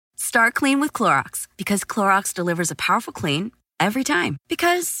Start clean with Clorox, because Clorox delivers a powerful clean every time.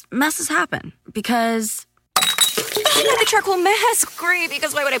 Because messes happen. Because I got a charcoal mask. Great,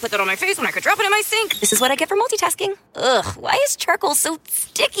 because why would I put that on my face when I could drop it in my sink? This is what I get for multitasking. Ugh, why is charcoal so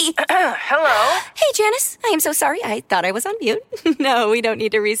sticky? Hello? Hey, Janice. I am so sorry. I thought I was on mute. No, we don't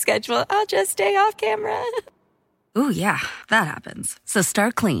need to reschedule. I'll just stay off camera. Ooh, yeah, that happens. So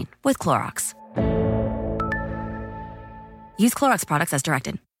start clean with Clorox. Use Clorox products as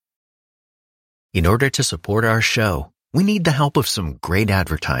directed. In order to support our show, we need the help of some great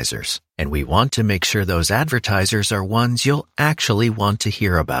advertisers, and we want to make sure those advertisers are ones you'll actually want to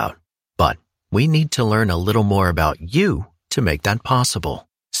hear about. But we need to learn a little more about you to make that possible.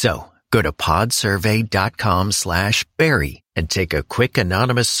 So go to podsurvey.com/Barry and take a quick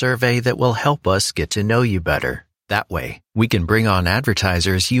anonymous survey that will help us get to know you better. That way, we can bring on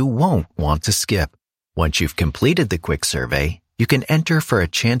advertisers you won't want to skip. Once you've completed the quick survey, you can enter for a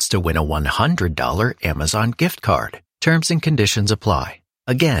chance to win a $100 Amazon gift card. Terms and conditions apply.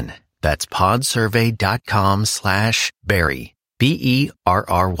 Again, that's podsurvey.com/Barry, Berry.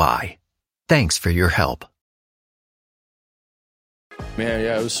 Thanks for your help. Man,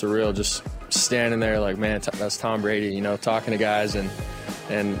 yeah, it was surreal just standing there like, man, that's Tom Brady, talking to guys and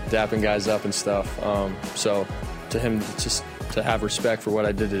dapping guys up and stuff. So to him, just to have respect for what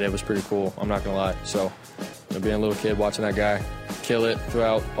I did today was pretty cool. I'm not going to lie. So being a little kid, watching that guy kill it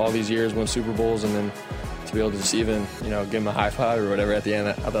throughout all these years, win Super Bowls, and then to be able to just even, give him a high five or whatever at the end,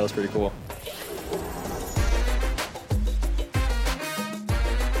 I thought that was pretty cool.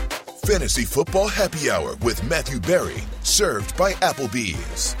 Fantasy Football Happy Hour with Matthew Berry, served by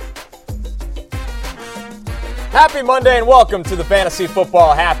Applebee's. Happy Monday and welcome to the Fantasy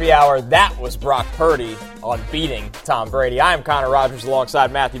Football Happy Hour. That was Brock Purdy on beating Tom Brady. I am Connor Rogers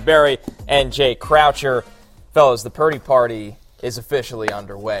alongside Matthew Berry and Jay Croucher. Fellas, the Purdy party is officially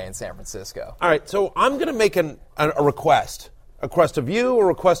underway in San Francisco. All right, so I'm going to make a request. A request of you, a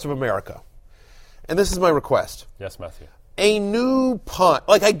request of America. And this is my request. Yes, Matthew. A new punt.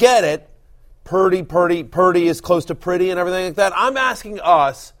 Like, I get it. Purdy is close to pretty and everything like that. I'm asking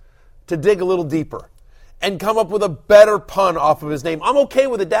us to dig a little deeper and come up with a better pun off of his name. I'm okay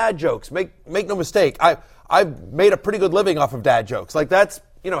with the dad jokes. Make no mistake. I've made a pretty good living off of dad jokes. Like, that's,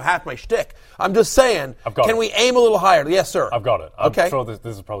 half my shtick. I'm just saying, can we aim a little higher? Yes, sir. I've got it. I'm okay. sure this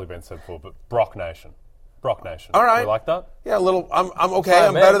has probably been said before, but Brock Nation. All right. You like that? Yeah, a little. I'm okay.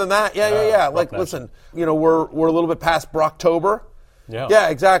 I'm better than that. Yeah. Like, listen, we're a little bit past Brocktober. Yeah. Yeah,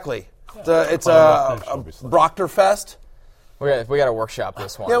 exactly. It's a Brockterfest. We got to workshop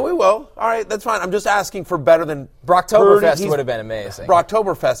this one. Yeah, we will. All right, that's fine. I'm just asking for better than Brocktoberfest would have been amazing.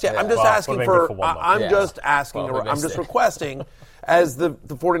 Brocktoberfest. Yeah, I'm just asking for. I'm just requesting, as the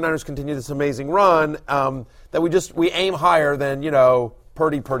 49ers continue this amazing run, that we aim higher than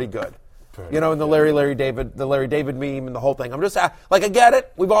pretty good. And the Larry David meme and the whole thing. I'm just I get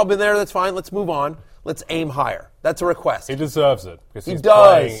it. We've all been there. That's fine. Let's move on. Let's aim higher. That's a request. He deserves it because he's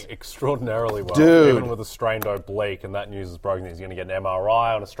playing playing extraordinarily well. Dude. Even with a strained oblique, and that news is broken. He's going to get an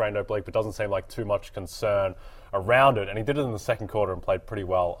MRI on a strained oblique, but doesn't seem like too much concern around it. And he did it in the second quarter and played pretty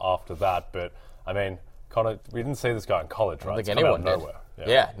well after that. But, I mean, Connor, we didn't see this guy in college, right? I don't think anyone did.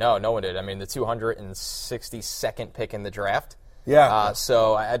 Yeah, no one did. I mean, the 262nd pick in the draft. Yeah.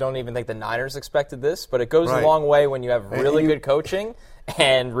 So I don't even think the Niners expected this, but it goes a long way when you have really good coaching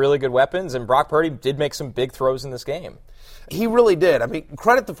and really good weapons, and Brock Purdy did make some big throws in this game. He really did. I mean,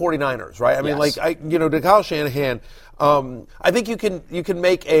 credit the 49ers, right? I mean, to Kyle Shanahan, I think you can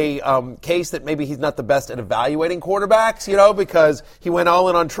make a case that maybe he's not the best at evaluating quarterbacks, because he went all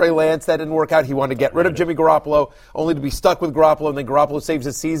in on Trey Lance. That didn't work out. He wanted to get rid of Jimmy Garoppolo, only to be stuck with Garoppolo, and then Garoppolo saves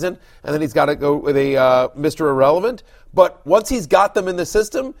his season, and then he's got to go with a Mr. Irrelevant. But once he's got them in the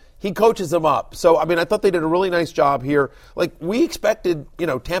system, he coaches them up. So, I mean, I thought they did a really nice job here. Like, we expected,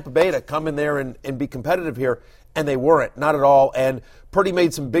 Tampa Bay to come in there and be competitive here, and they weren't, not at all. And Purdy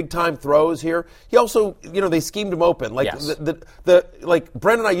made some big-time throws here. He also, they schemed him open. Like, yes. Like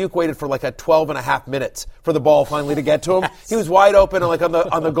Brandon Ayuk waited for like 12 and a half minutes for the ball finally to get to him. He was wide open, and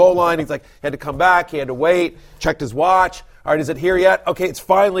on the goal line. He's like, he had to come back. He had to wait, checked his watch. All right, is it here yet? Okay, it's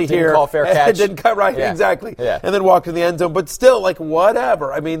finally here. Didn't call fair catch. Didn't cut right, yeah. Exactly. Yeah. And then walked in the end zone. But still, like,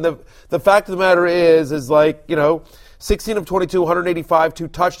 whatever. I mean, the fact of the matter is like, 16 of 22, 185, 2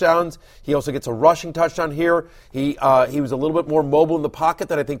 touchdowns. He also gets a rushing touchdown here. He was a little bit more mobile in the pocket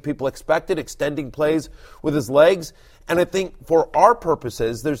than I think people expected, extending plays with his legs. And I think for our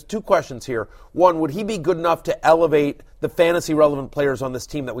purposes, there's 2 questions here. One, would he be good enough to elevate the fantasy relevant players on this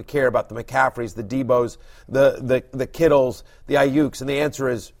team that we care about, the McCaffreys, the Debos, the Kittles, the Ayuks? And the answer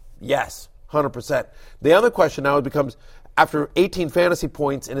is yes, 100%. The other question now becomes, after 18 fantasy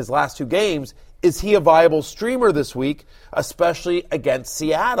points in his last 2 games, is he a viable streamer this week, especially against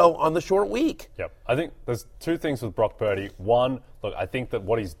Seattle on the short week? Yep. I think there's 2 things with Brock Purdy. One, look, I think that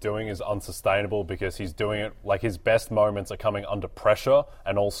what he's doing is unsustainable because he's doing it like his best moments are coming under pressure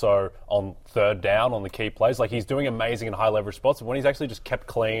and also on third down on the key plays. Like he's doing amazing in high leverage spots, but when he's actually just kept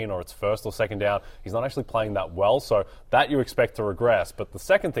clean or it's first or second down, he's not actually playing that well. So that you expect to regress. But the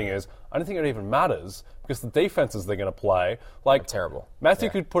second thing is, I don't think it even matters because the defenses they're going to play, like they're terrible. Matthew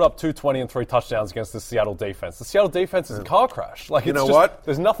could put up 220 and 3 touchdowns against the Seattle defense. The Seattle defense is a car crash. Like you know what?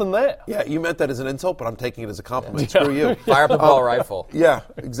 There's nothing there. Yeah, you meant that as an insult, but I'm taking it as a compliment. Screw you. Fire up the ball rifle. Yeah,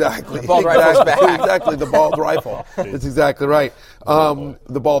 exactly. The bald rifle's back. Exactly, the bald rifle. That's exactly right.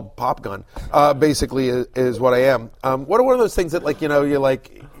 The bald pop gun, basically, is what I am. What are one of those things that, like, you know, you're like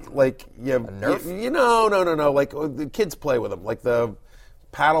you Nerf? No. Like the kids play with them, like the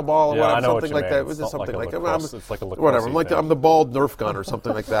paddle ball or whatever, something like that. Was it something like that? It's like a whatever. I'm the bald Nerf gun or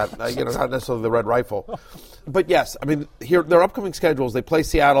something like that. Not necessarily the red rifle. But yes, I mean, here their upcoming schedules. They play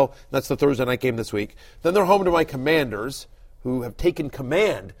Seattle. That's the Thursday night game this week. Then they're home to my Commanders, who have taken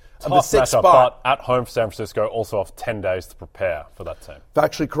command of the 6th spot. But at home for San Francisco, also off 10 days to prepare for that team.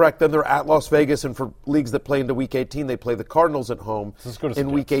 Factually correct. Then they're at Las Vegas, and for leagues that play into Week 18, they play the Cardinals at home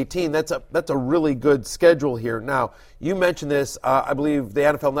in Week 18. That's a really good schedule here. Now, you mentioned this. I believe the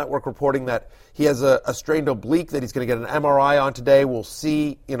NFL Network reporting that he has a strained oblique that he's going to get an MRI on today. We'll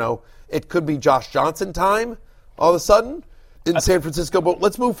see. You know, it could be Josh Johnson time all of a sudden in San Francisco. But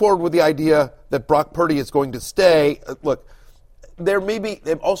let's move forward with the idea that Brock Purdy is going to stay. Look,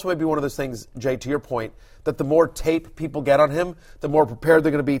 it also may be one of those things, Jay, to your point, that the more tape people get on him, the more prepared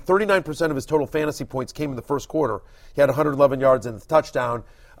they're going to be. 39% of his total fantasy points came in the first quarter. He had 111 yards and a touchdown.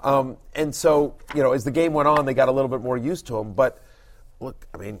 And so, you know, as the game went on, they got a little bit more used to him. But, look,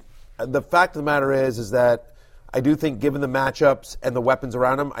 I mean, the fact of the matter is that I do think given the matchups and the weapons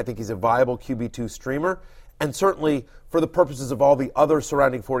around him, I think he's a viable QB2 streamer. And certainly for the purposes of all the other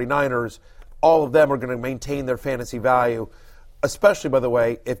surrounding 49ers, all of them are going to maintain their fantasy value. Especially, by the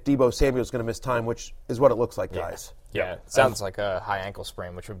way, if Deebo Samuel's going to miss time, which is what it looks like, guys. Yeah, it sounds like a high ankle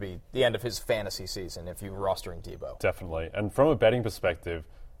sprain, which would be the end of his fantasy season if you were rostering Deebo. Definitely. And from a betting perspective,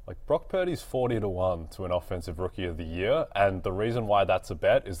 like Brock Purdy's 40-1 to an offensive rookie of the year, and the reason why that's a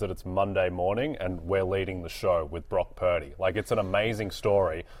bet is that it's Monday morning and we're leading the show with Brock Purdy. Like, it's an amazing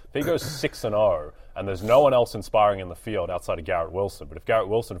story. If he goes 6-0 and there's no one else inspiring in the field outside of Garrett Wilson, but if Garrett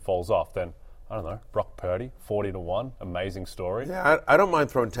Wilson falls off, then I don't know, Brock Purdy, 40-1, amazing story. Yeah, I don't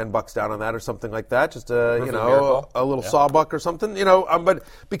mind throwing $10 down on that or something like that. Just a little sawbuck or something, But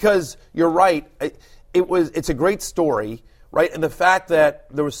because you're right, it's a great story, right? And the fact that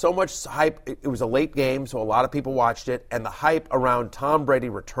there was so much hype, it was a late game, so a lot of people watched it, and the hype around Tom Brady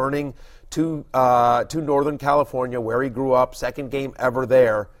returning to Northern California, where he grew up, second game ever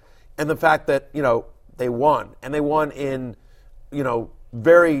there, and the fact that they won, and they won in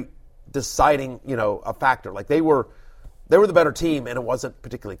very deciding, a factor. Like they were the better team, and it wasn't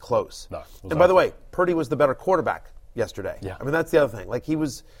particularly close. No, and by the way, Purdy was the better quarterback yesterday. Yeah. I mean, that's the other thing. Like he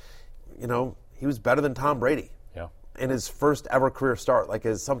was better than Tom Brady. Yeah. In his first ever career start, like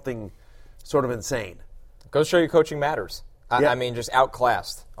is something sort of insane. Goes to show you coaching matters. I mean, just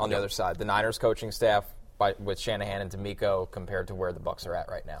outclassed on the other side. The Niners coaching staff with Shanahan and D'Amico compared to where the Bucs are at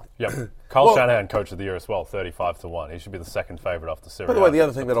right now. Yeah, Kyle Shanahan, coach of the year as well, 35-1. He should be the second favorite after Sirianni. By the way, the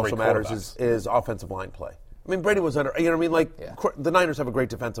other thing that also matters is offensive line play. I mean, Brady was under. The Niners have a great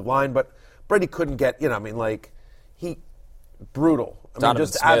defensive line, but Brady couldn't get. Brutal. Donovan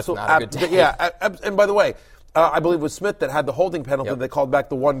Smith, not a good day. Yeah, and by the way, I believe it was Smith that had the holding penalty. Yep. They called back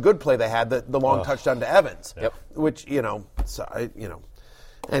the one good play they had, the long touchdown to Evans. Yep. Which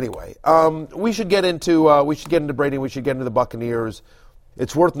Anyway, we should get into Brady. We should get into the Buccaneers.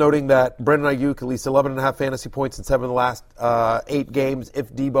 It's worth noting that Brandon Ayuk at least 11.5 fantasy points in 7 of the last 8 games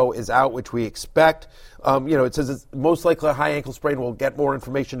if Deebo is out, which we expect. It says it's most likely a high ankle sprain. We'll get more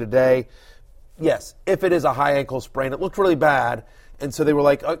information today. Yes, if it is a high ankle sprain, it looked really bad, and so they were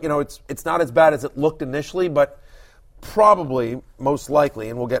like, it's not as bad as it looked initially, but probably, most likely,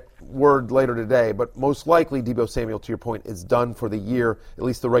 and we'll get word later today, but most likely Deebo Samuel, to your point, is done for the year, at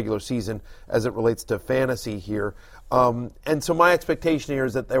least the regular season, as it relates to fantasy here. And so my expectation here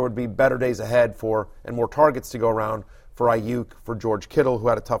is that there would be better days ahead and more targets to go around for Ayuk, for George Kittle, who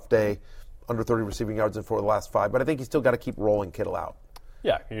had a tough day, under 30 receiving yards in 4 of the last 5. But I think he's still got to keep rolling Kittle out.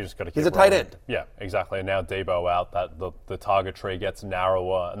 Yeah, you just got to keep He's a tight rolling. end. Yeah, exactly. And now Debo out, that the target tree gets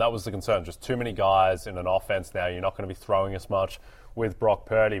narrower, and that was the concern. Just too many guys in an offense now. You're not going to be throwing as much with Brock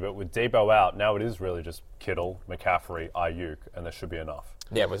Purdy, but with Debo out, now it is really just Kittle, McCaffrey, Ayuk, and there should be enough.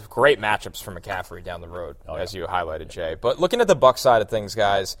 Yeah, with great matchups for McCaffrey down the road, as you highlighted, Jay. But looking at the Bucs side of things,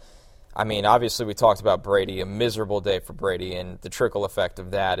 guys, I mean, obviously we talked about Brady, a miserable day for Brady, and the trickle effect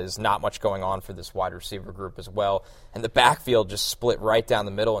of that is not much going on for this wide receiver group as well. And the backfield just split right down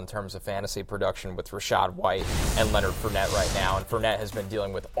the middle in terms of fantasy production with Rachaad White and Leonard Fournette right now. And Fournette has been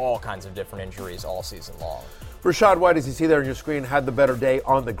dealing with all kinds of different injuries all season long. Rachaad White, as you see there on your screen, had the better day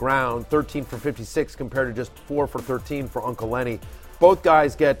on the ground, 13 for 56 compared to just 4 for 13 for Uncle Lenny. Both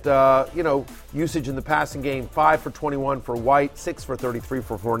guys get, usage in the passing game, 5 for 21 for White, 6 for 33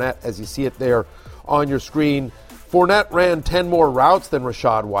 for Fournette, as you see it there on your screen. Fournette ran 10 more routes than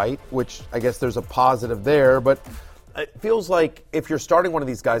Rachaad White, which I guess there's a positive there, but it feels like if you're starting one of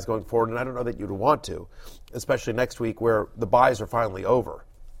these guys going forward, and I don't know that you'd want to, especially next week where the buys are finally over.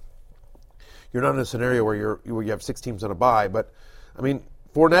 You're not in a scenario where you have 6 teams on a bye, but, I mean,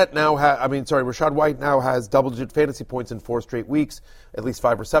 Rachaad White now has double-digit fantasy points in 4 straight weeks, at least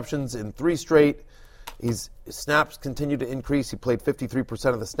 5 receptions in 3 straight. His snaps continue to increase. He played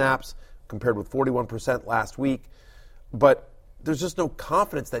 53% of the snaps compared with 41% last week. But there's just no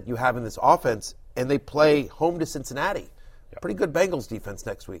confidence that you have in this offense, and they play home to Cincinnati. Yep. Pretty good Bengals defense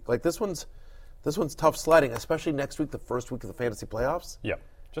next week. Like this one's tough sledding, especially next week, the first week of the fantasy playoffs. Yeah.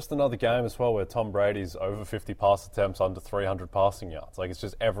 Just another game as well where Tom Brady's over 50 pass attempts, under 300 passing yards. Like, it's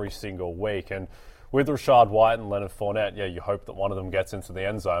just every single week. And with Rachaad White and Leonard Fournette, yeah, you hope that one of them gets into the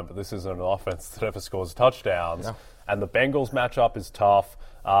end zone, but this isn't an offense that ever scores touchdowns. No. And the Bengals matchup is tough.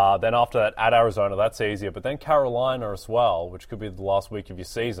 Then after that, at Arizona, that's easier. But then Carolina as well, which could be the last week of your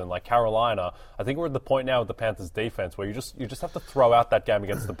season. Like Carolina, I think we're at the point now with the Panthers' defense where you just have to throw out that game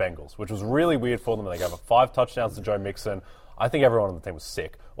against the Bengals, which was really weird for them. They gave up 5 touchdowns to Joe Mixon. I think everyone on the team was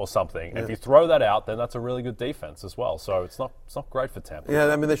sick or something. Yeah. If you throw that out, then that's a really good defense as well. So it's not great for Tampa. Yeah,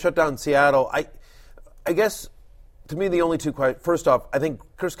 I mean, they shut down Seattle. I guess, to me, the only two questions. First off, I think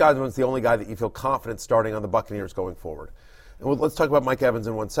Chris Godwin's the only guy that you feel confident starting on the Buccaneers going forward. And let's talk about Mike Evans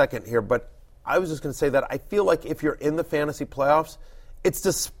in 1 second here. But I was just going to say that I feel like if you're in the fantasy playoffs, it's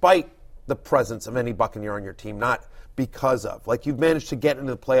despite the presence of any Buccaneer on your team, not because of. Like, you've managed to get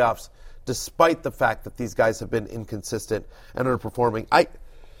into the playoffs despite the fact that these guys have been inconsistent and underperforming. I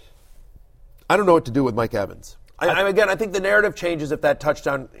don't know what to do with Mike Evans. I think the narrative changes if that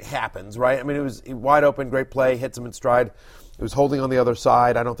touchdown happens, right? I mean, it was wide open, great play, hits him in stride. It was holding on the other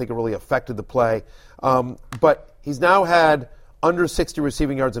side. I don't think it really affected the play. But he's now had under 60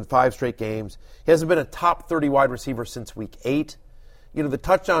 receiving yards in 5 straight games. He hasn't been a top 30 wide receiver since week 8. You know, the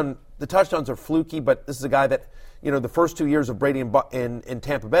touchdowns are fluky, but this is a guy that, the first 2 years of Brady in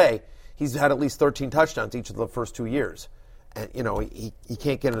Tampa Bay, he's had at least 13 touchdowns each of the first 2 years. And, he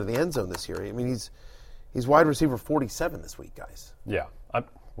can't get into the end zone this year. I mean, he's wide receiver 47 this week, guys. Yeah.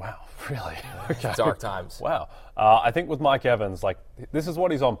 Wow, really? Okay. Dark times. Wow. I think with Mike Evans, this is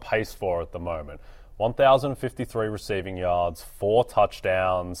what he's on pace for at the moment. 1,053 receiving yards, 4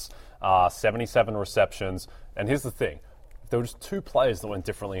 touchdowns, 77 receptions. And here's the thing. There were just 2 plays that went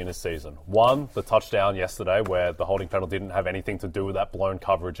differently in his season. One, the touchdown yesterday where the holding penalty didn't have anything to do with that blown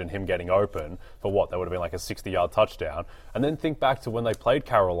coverage and him getting open for what? That would have been like a 60-yard touchdown. And then think back to when they played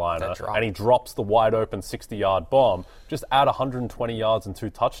Carolina and he drops the wide-open 60-yard bomb. Just add 120 yards and 2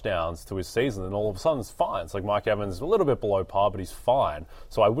 touchdowns to his season and all of a sudden it's fine. It's like Mike Evans is a little bit below par, but he's fine.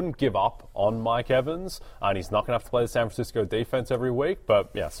 So I wouldn't give up on Mike Evans. And he's not going to have to play the San Francisco defense every week.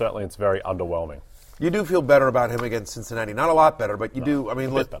 But, yeah, certainly it's very underwhelming. You do feel better about him against Cincinnati. Not a lot better, but you do. I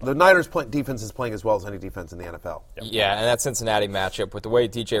mean, look, the Niners' defense is playing as well as any defense in the NFL. Yep. Yeah, and that Cincinnati matchup, with the way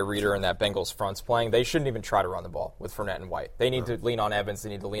DJ Reader and that Bengals front's playing, they shouldn't even try to run the ball with Fournette and White. They need to lean on Evans.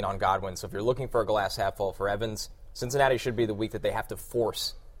 They need to lean on Godwin. So if you're looking for a glass half full for Evans, Cincinnati should be the week that they have to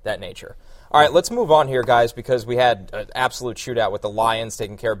force that nature. All right, let's move on here, guys, because we had an absolute shootout with the Lions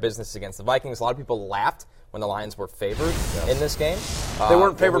taking care of business against the Vikings. A lot of people laughed when the Lions were favored in this game. They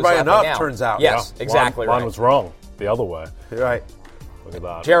weren't favored by enough, turns out. Yes, exactly right. One was wrong the other way. You're right. Look at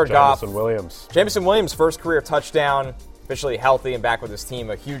that. Jared Goff. Jameson Williams, first career touchdown, officially healthy and back with his team.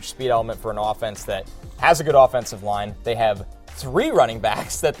 A huge speed element for an offense that has a good offensive line. They have 3 running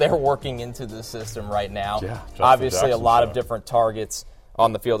backs that they're working into the system right now. Yeah, obviously, a lot of different targets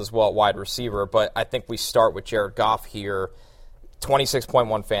on the field as well at wide receiver. But I think we start with Jared Goff here.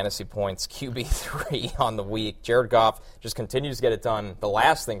 26.1 fantasy points, QB3 on the week. Jared Goff just continues to get it done. The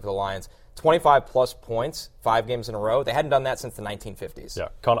last thing for the Lions, 25-plus points, 5 games in a row. They hadn't done that since the 1950s. Yeah,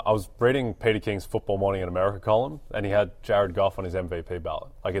 Connor, I was reading Peter King's Football Morning in America column, and he had Jared Goff on his MVP ballot.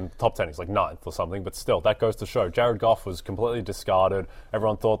 Like in the top 10, he's like 9th or something, but still, that goes to show. Jared Goff was completely discarded.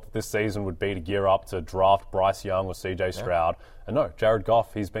 Everyone thought that this season would be to gear up to draft Bryce Young or CJ Stroud. And no, Jared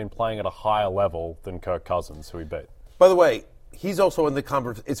Goff, he's been playing at a higher level than Kirk Cousins, who he beat. By the way, he's also in the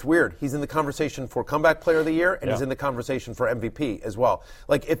conversation. It's weird. He's in the conversation for Comeback Player of the Year, and he's in the conversation for MVP as well.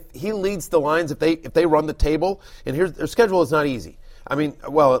 Like, if he leads the Lions, if they run the table, and their schedule is not easy. I mean,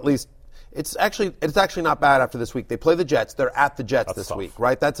 well, at least it's actually not bad after this week. They play the Jets. They're at the Jets this week,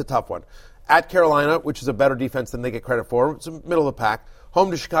 right? That's a tough one. At Carolina, which is a better defense than they get credit for. It's middle of the pack. Home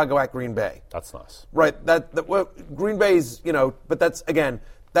to Chicago, at Green Bay. That's nice. Right. Well, Green Bay's, but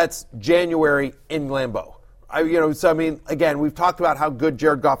that's January in Lambeau. Again, we've talked about how good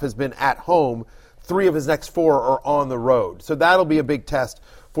Jared Goff has been at home. 3 of his next 4 are on the road. So that'll be a big test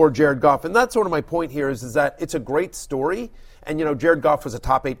for Jared Goff. And that's sort of my point here is that it's a great story. And, Jared Goff was a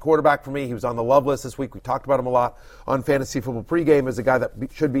top 8 quarterback for me. He was on the love list this week. We talked about him a lot on Fantasy Football Pregame as a guy that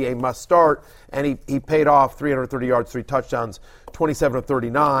should be a must start. And he paid off 330 yards, 3 touchdowns, 27 of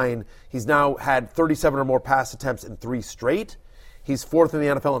 39. He's now had 37 or more pass attempts in 3 straight. He's 4th in the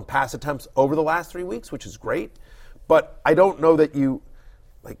NFL in pass attempts over the last 3 weeks, which is great. But I don't know that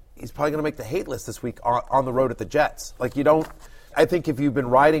he's probably going to make the hate list this week on the road at the Jets. I think if you've been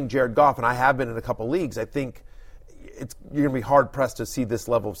riding Jared Goff, and I have been in a couple leagues, I think you're going to be hard-pressed to see this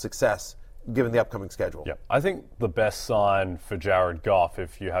level of success given the upcoming schedule. Yeah, I think the best sign for Jared Goff,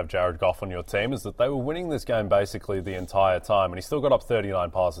 if you have Jared Goff on your team, is that they were winning this game basically the entire time, and he still got up 39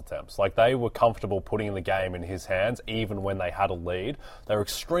 pass attempts. They were comfortable putting the game in his hands, even when they had a lead. They were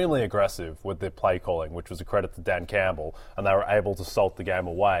extremely aggressive with their play calling, which was a credit to Dan Campbell, and they were able to salt the game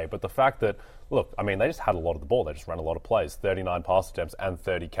away. But the fact that, they just had a lot of the ball. They just ran a lot of plays, 39 pass attempts and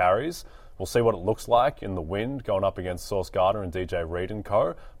 30 carries. We'll see what it looks like in the wind going up against Sauce Gardner and DJ Reed and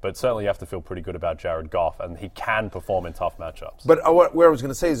co. But certainly you have to feel pretty good about Jared Goff, and he can perform in tough matchups. But where I was going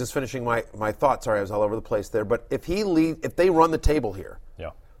to say is just finishing my thought. Sorry, I was all over the place there. But if they run the table here,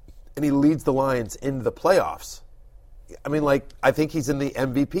 and he leads the Lions into the playoffs, I think he's in the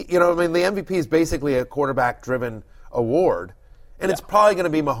MVP. The MVP is basically a quarterback-driven award. And it's probably going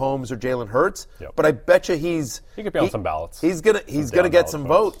to be Mahomes or Jalen Hurts, but I bet you he could be on some ballots. He's gonna get some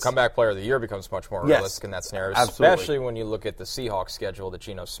votes. Comeback Player of the Year becomes much more realistic in that scenario, absolutely. Especially when you look at the Seahawks schedule that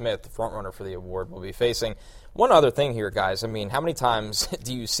Geno Smith, the frontrunner for the award, will be facing. One other thing here, guys. How many times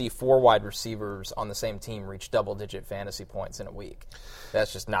do you see 4 wide receivers on the same team reach double-digit fantasy points in a week?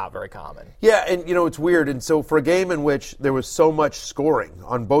 That's just not very common. Yeah, and it's weird. And so for a game in which there was so much scoring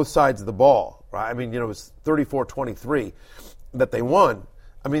on both sides of the ball, right? It was 34-23. That they won.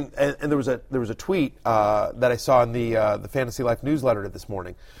 And there was a tweet that I saw in the Fantasy Life newsletter this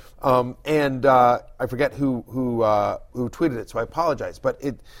morning, and I forget who tweeted it, so I apologize. But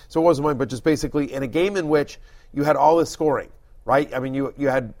it wasn't mine. But just basically in a game in which you had all this scoring, right? You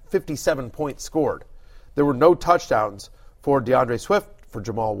had 57 points scored. There were no touchdowns for DeAndre Swift, for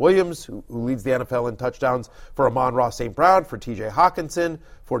Jamal Williams, who leads the NFL in touchdowns, for Amon-Ra St. Brown, for T.J. Hawkinson,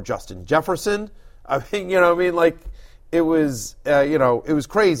 for Justin Jefferson. It was, it was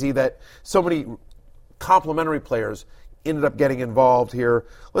crazy that so many complimentary players ended up getting involved here.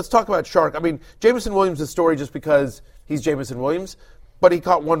 Let's talk about Shark. Jameson Williams' story just because he's Jameson Williams, but he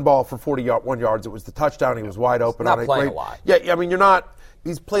caught 1 ball for 41 yards. It was the touchdown. He was wide open. Not playing a lot. Yeah, you're not.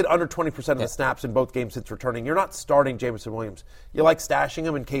 He's played under 20% of the snaps in both games since returning. You're not starting Jameson Williams. You like stashing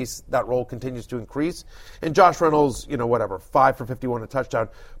him in case that role continues to increase. And Josh Reynolds, 5 for 51, a touchdown.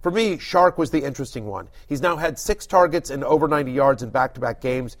 For me, Shark was the interesting one. He's now had 6 targets and over 90 yards in back-to-back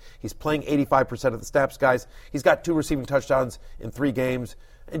games. He's playing 85% of the snaps, guys. He's got 2 receiving touchdowns in 3 games.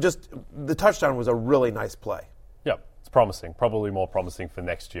 And just the touchdown was a really nice play. Yep. Promising, probably more promising for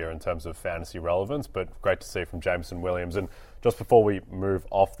next year in terms of fantasy relevance, but great to see from Jameson Williams. And just before we move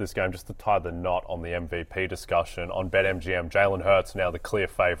off this game, just to tie the knot on the MVP discussion, on BetMGM, Jalen Hurts now the clear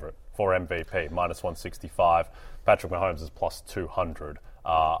favourite for MVP, minus 165. Patrick Mahomes is plus 200.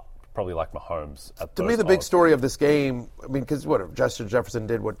 Probably like Mahomes at to me, the big story of this game, because Justin Jefferson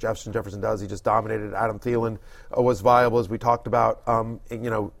did what Justin Jefferson does. He just dominated. Adam Thielen was viable, as we talked about. Adam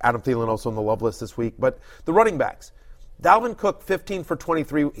Thielen also on the love list this week. But the running backs, Dalvin Cook, 15 for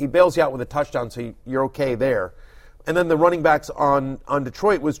 23. He bails you out with a touchdown, so you're okay there. And then the running backs on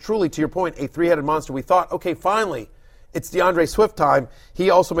Detroit was truly, to your point, a 3-headed monster. We thought, okay, finally, it's DeAndre Swift time.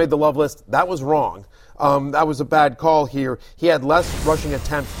 He also made the love list. That was wrong. That was a bad call here. He had less rushing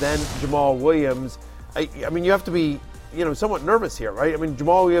attempts than Jamal Williams. You have to be somewhat nervous here, right? I mean,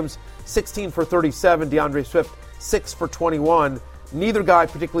 Jamal Williams, 16 for 37, DeAndre Swift, 6 for 21. Neither guy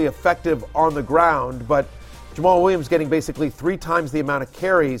particularly effective on the ground, but Jamal Williams getting basically 3 times the amount of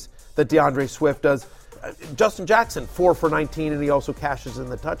carries that DeAndre Swift does. Justin Jackson, 4 for 19, and he also cashes in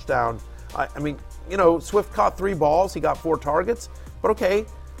the touchdown. I mean, Swift caught 3 balls. He got 4 targets. But okay,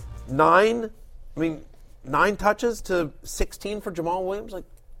 9 touches to 16 for Jamal Williams?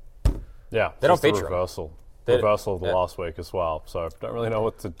 Yeah, they don't feature reversal of the last week as well. So don't really know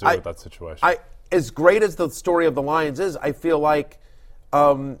what to do with that situation. As great as the story of the Lions is, I feel like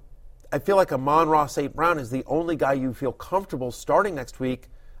Amon-Ra St. Brown is the only guy you feel comfortable starting next week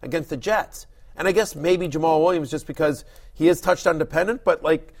against the Jets. And I guess maybe Jamal Williams just because he is touchdown dependent, but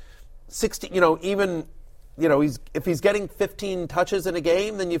 60, if he's getting 15 touches in a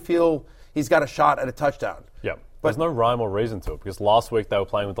game, then you feel he's got a shot at a touchdown. Yeah. There's no rhyme or reason to it because last week they were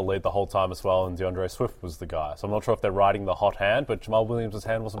playing with the lead the whole time as well, and DeAndre Swift was the guy. So I'm not sure if they're riding the hot hand, but Jamal Williams'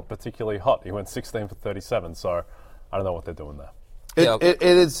 hand wasn't particularly hot. He went 16 for 37, so I don't know what they're doing there. It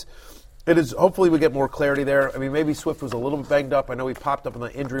is. Hopefully we get more clarity there. I mean, maybe Swift was a little bit banged up. I know he popped up in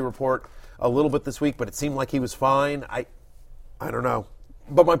the injury report a little bit this week, but it seemed like he was fine. I don't know.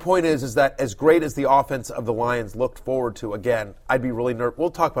 But my point is that as great as the offense of the Lions looked forward to, again, I'd be really nervous. We'll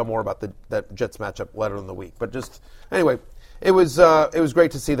talk about more about that Jets matchup later in the week. But just anyway, it was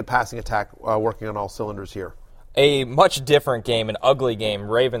great to see the passing attack working on all cylinders here. A much different game, an ugly game.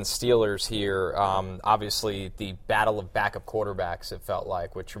 Ravens-Steelers here. Obviously, the battle of backup quarterbacks, it felt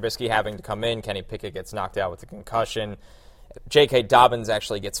like, with Trubisky having to come in. Kenny Pickett gets knocked out with a concussion. J.K. Dobbins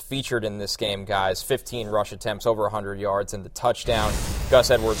actually gets featured in this game, guys. 15 rush attempts, over 100 yards, and the touchdown. Gus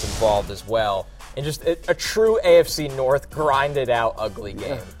Edwards involved as well. And just a true AFC North grinded-out ugly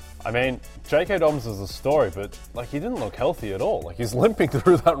game. I mean, J.K. Dobbins is a story, but he didn't look healthy at all. He's limping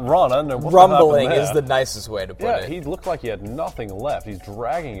through that run. I don't know what rumbling happened there. is the nicest way to put it. Yeah, he looked like he had nothing left. He's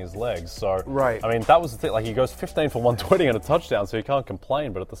dragging his legs. So, right. I mean, that was the thing. He goes 15 for 120 and a touchdown, so you can't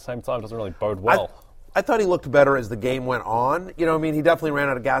complain. But at the same time, it doesn't really bode well. I thought he looked better as the game went on. He definitely ran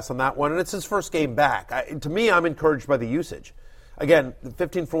out of gas on that one, and it's his first game back. To me, I'm encouraged by the usage. Again, the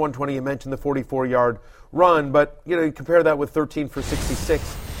 15 for 120, you mentioned the 44-yard run, but you compare that with 13 for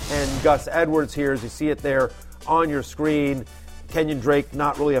 66 and Gus Edwards here, as you see it there on your screen. Kenyon Drake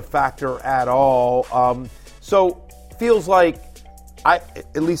not really a factor at all. So feels like,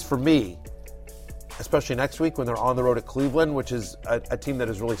 at least for me, especially next week when they're on the road at Cleveland, which is a team that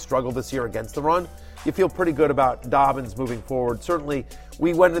has really struggled this year against the run, you feel pretty good about Dobbins moving forward. Certainly,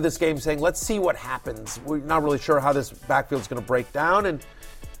 we went into this game saying, let's see what happens. We're not really sure how this backfield is going to break down, and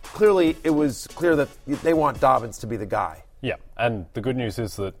clearly it was clear that they want Dobbins to be the guy. Yeah, and the good news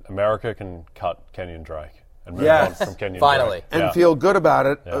is that America can cut Kenyon Drake and move on from Kenyon finally. Drake. And feel good about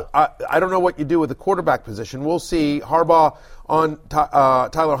it. Yeah. I don't know what you do with the quarterback position. We'll see. Harbaugh on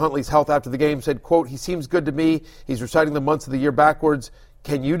Tyler Huntley's health after the game said, quote, "He seems good to me. He's reciting the months of the year backwards.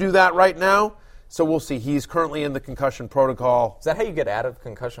 Can you do that right now?" So we'll see. He's currently in the concussion protocol. Is that how you get out of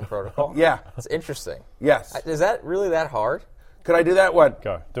concussion protocol? Yeah. That's interesting. Yes. Is that really that hard? Could I do that? What?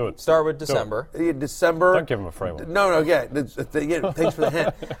 Go. Do it. Start with December. December. Don't give him a free one. No, yeah. Thanks for the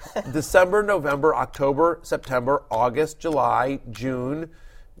hint. December, November, October, September, August, July, June,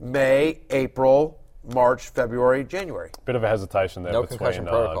 May, April, March, February, January. Bit of a hesitation there concussion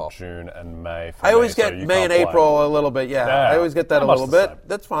between protocol. June and May. I always get May and April a little bit. Yeah, I always get that a little bit.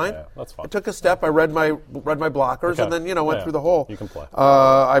 That's fine. Yeah, that's fine. I took a step. I read my blockers and then went through the whole. You can play.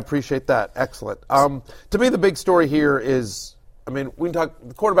 I appreciate that. Excellent. To me, the big story here is, we can talk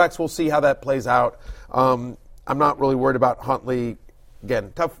the quarterbacks. We'll see how that plays out. I'm not really worried about Huntley.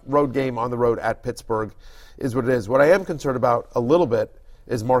 Again, tough road game on the road at Pittsburgh is what it is. What I am concerned about a little bit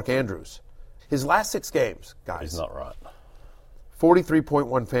is Mark Andrews. His last 6 games, guys. He's not right.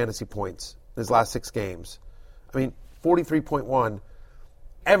 43.1 fantasy points in his last 6 games. 43.1.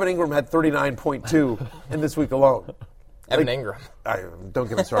 Evan Ingram had 39.2 in this week alone. Evan Ingram. Don't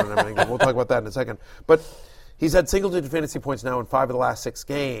get me started on Evan Ingram. We'll talk about that in a second. But he's had single-digit fantasy points now in 5 of the last 6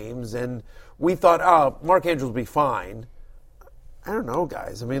 games, and we thought, Mark Andrews will be fine. I don't know,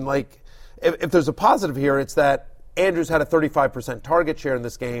 guys. If there's a positive here, it's that Andrews had a 35% target share in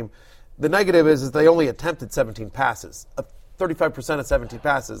this game. The negative is they only attempted 17 passes. 35% of 17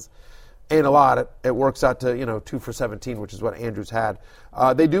 passes ain't a lot. It works out to 2 for 17, which is what Andrews had.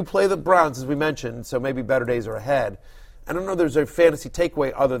 They do play the Browns, as we mentioned, so maybe better days are ahead. I don't know if there's a fantasy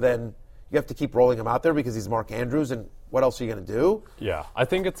takeaway other than you have to keep rolling him out there because he's Mark Andrews, and what else are you going to do? Yeah, I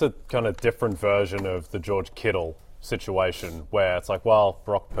think it's a kind of different version of the George Kittle situation where it's like, well,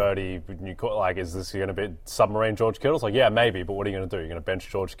 Brock Purdy, is this going to be submarine George Kittle? It's like, yeah, maybe, but what are you going to do? You're going to bench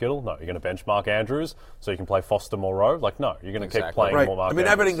George Kittle? No. You're going to bench Mark Andrews so you can play Foster Moreau? Like, no. You're going to keep playing more Mark Andrews.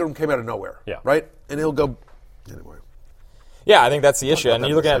 Evan Ingram came out of nowhere, right? And he'll go anyway. Yeah, I think that's the issue. And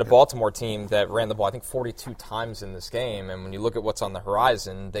you're looking at a Baltimore team that ran the ball, I think, 42 times in this game. And when you look at what's on the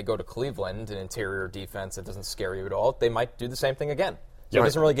horizon, they go to Cleveland, an interior defense that doesn't scare you at all. They might do the same thing again. So it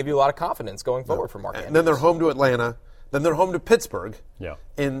doesn't really give you a lot of confidence going forward for Mark Andrews. And then they're home to Atlanta. Then they're home to Pittsburgh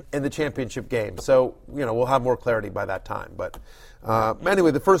in the championship game. So, we'll have more clarity by that time. But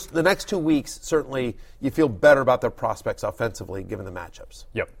anyway, the next 2 weeks, certainly you feel better about their prospects offensively given the matchups.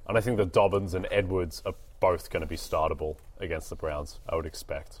 Yep. And I think that Dobbins and Edwards are both going to be startable against the Browns, I would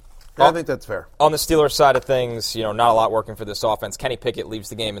expect. Yeah, I think that's fair. On the Steelers side of things, not a lot working for this offense. Kenny Pickett leaves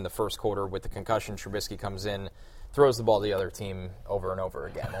the game in the first quarter with the concussion. Trubisky comes in, throws the ball to the other team over and over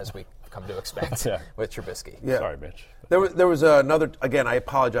again, as we come to expect with Trubisky. Yeah. Sorry, Mitch. There was another, again, I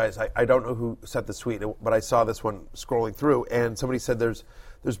apologize. I don't know who sent the tweet, but I saw this one scrolling through, and somebody said there's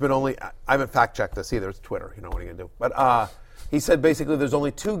been only, I haven't fact-checked this either. It's Twitter. What are you going to do? But he said basically there's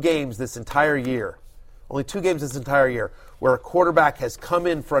only 2 games this entire year, where a quarterback has come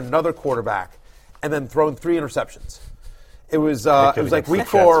in for another quarterback and then thrown 3 interceptions. It was like week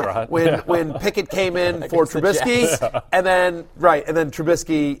 4 when Pickett came in for Trubisky, and then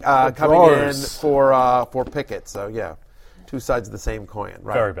Trubisky coming in for Pickett. So yeah, 2 sides of the same coin.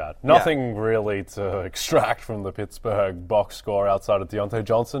 Right. Very bad. Nothing really to extract from the Pittsburgh box score outside of Deontay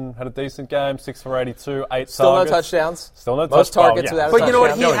Johnson. Had a decent game, 6 for 82, 8 Still targets. No touchdowns. Still no Most targets without a touchdown. But you know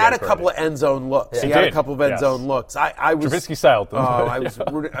what? He had a couple of end zone looks. He had did. a couple of end zone looks. Trubisky sailed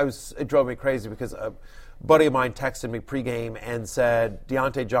them. It drove me crazy because a buddy of mine texted me pregame and said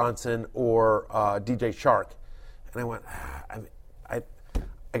Deontay Johnson or DJ Shark, and I went,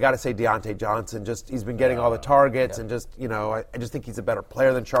 I got to say Deontay Johnson. Just he's been getting all the targets, and just I just think he's a better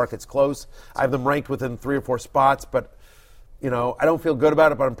player than Shark. It's close. I have them ranked within 3 or 4 spots, but I don't feel good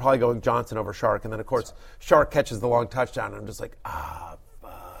about it. But I'm probably going Johnson over Shark, and then of course Shark catches the long touchdown, and I'm just like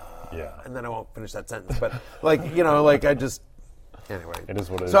and then I won't finish that sentence. But I just. Anyway, it is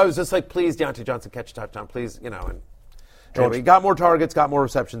what it is. So I was just like, please, Deontay Johnson, catch a touchdown, please, and anyway, he got more targets, got more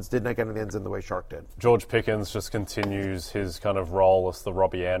receptions, did not get in the end zone the way Shark did. George Pickens just continues his kind of role as the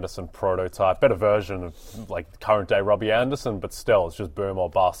Robbie Anderson prototype, better version of like current day Robbie Anderson, but still, it's just boom or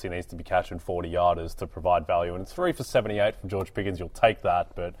bust. He needs to be catching 40-yarders to provide value, and 3 for 78 from George Pickens. You'll take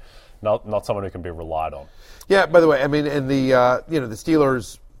that, but not someone who can be relied on. Yeah. By the way, I mean, in the the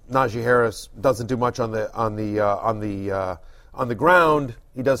Steelers, Najee Harris doesn't do much on the ground.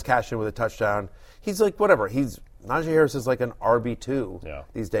 He does cash in with a touchdown. He's like whatever. Najee Harris is like an RB2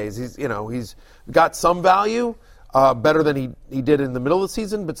 these days. He's got some value, better than he did in the middle of the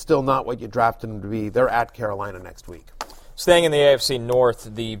season, but still not what you drafted him to be. They're at Carolina next week. Staying in the AFC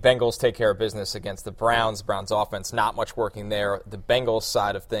North, the Bengals take care of business against the Browns. The Browns offense, not much working there. The Bengals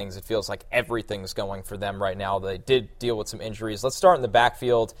side of things, it feels like everything's going for them right now. They did deal with some injuries. Let's start in the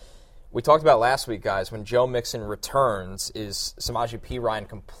backfield. We talked about last week, guys, when Joe Mixon returns, is Samaje Perine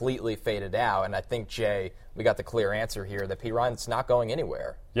completely faded out? And I think, Jay, we got the clear answer here that Perine's not going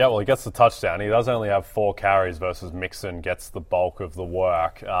anywhere. Yeah, well, he gets the touchdown. He does only have 4 carries versus Mixon gets the bulk of the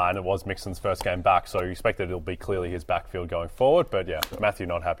work. And it was Mixon's first game back, so you expect that it'll be clearly his backfield going forward. But, yeah, Matthew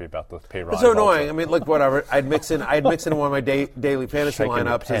not happy about the Perine. It's so annoying. I mean, look, whatever. I had Mixon in one of my daily fantasy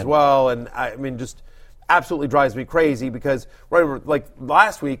lineups as well. And, I mean, just absolutely drives me crazy because like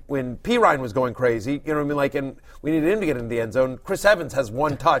last week when Perine was going crazy, and we needed him to get into the end zone. Chris Evans has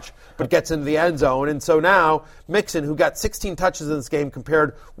 1 touch but gets into the end zone, and so now Mixon, who got 16 touches in this game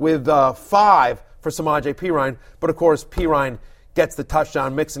compared with 5 for Samaje Perine, but of course Perine gets the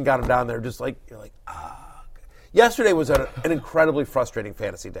touchdown. Mixon got him down there, just like you're like Yesterday was an incredibly frustrating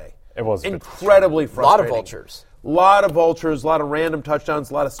fantasy day. It was incredibly frustrating. A lot of vultures. A lot of vultures, a lot of random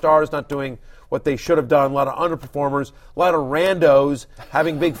touchdowns, a lot of stars not doing what they should have done, a lot of underperformers, a lot of randos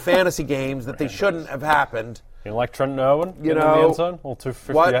having big fantasy games that they shouldn't have happened. You like Trenton Irwin in the end zone? All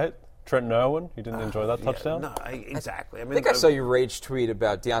 258? What? Trenton Irwin? You didn't enjoy that touchdown? No, exactly. I think I saw you rage tweet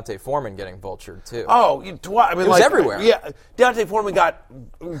about Deontay Foreman getting vultured, too. Oh, it was everywhere. Yeah, Deontay Foreman got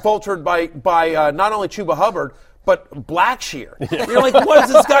vultured by not only Chuba Hubbard, but Blackshear. Yeah. You're like, what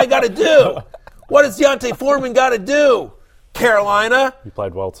does this guy got to do? What does Deontay Foreman got to do? Carolina. He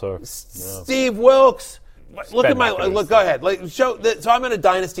played well too. Steve Wilkes. Look at my look. Go ahead. So I'm in a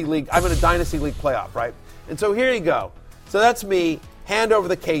dynasty league. I'm in a dynasty league playoff, right? And so here you go. So that's me. Hand over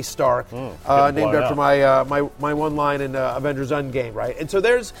the case, Stark, named after my one line in Avengers Endgame, right? And so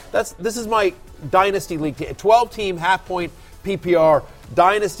this is my dynasty league team, 12-team half-point PPR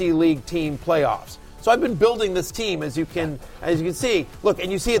dynasty league team playoffs. So I've been building this team, as you can see. Look,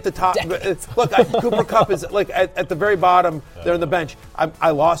 and you see at the top. Look, Cooper Kupp is at the very bottom. They're on the bench.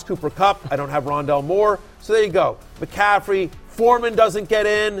 I lost Cooper Kupp. I don't have Rondell Moore. So there you go. McCaffrey, Foreman doesn't get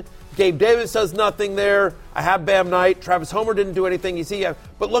in. Gabe Davis does nothing there. I have Bam Knight. Travis Homer didn't do anything. You see,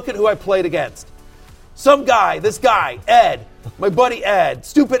 but look at who I played against. Some guy, this guy, Ed, my buddy Ed,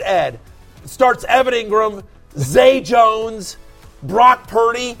 stupid Ed, starts Evan Ingram, Zay Jones, Brock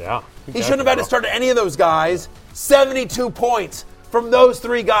Purdy. Yeah. He shouldn't have had to start any of those guys. 72 points from those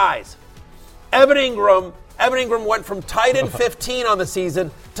three guys. Evan Ingram went from tight end 15 on the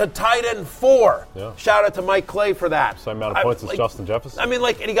season to tight end 4. Yeah. Shout out to Mike Clay for that. Same amount of points as Justin Jefferson. I mean,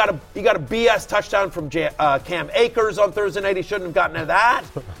 and he got a BS touchdown from Cam Akers on Thursday night. He shouldn't have gotten to that.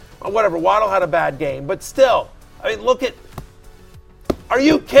 Whatever. Waddle had a bad game, but still, I mean, look at. Are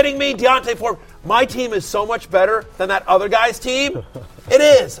you kidding me, Deontay Foreman? My team is so much better than that other guy's team. It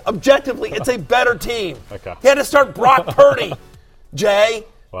is. Objectively, it's a better team. Okay. He had to start Brock Purdy, Jay.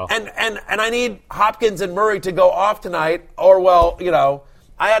 Well. And I need Hopkins and Murray to go off tonight, or,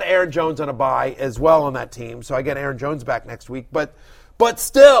 I had Aaron Jones on a bye as well on that team, so I get Aaron Jones back next week. But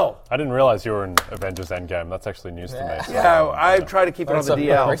still. I didn't realize you were in Avengers Endgame. That's actually news to me. So, yeah, I try to keep it on the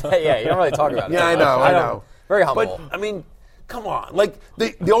DL. Yeah, you don't really talk about it. Yeah, I know. Very humble. But, I mean, come on. Like,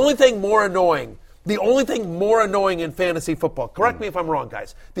 the only thing more annoying in fantasy football, correct me if I'm wrong,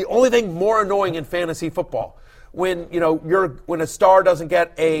 guys, the only thing more annoying in fantasy football, when a star doesn't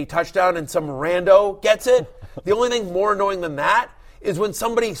get a touchdown and some rando gets it, the only thing more annoying than that is when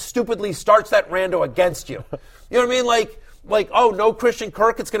somebody stupidly starts that rando against you. You know what I mean? Like, oh, no Christian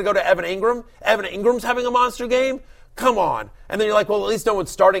Kirk, it's going to go to Evan Ingram. Evan Ingram's having a monster game? Come on. And then you're like, well, at least no one's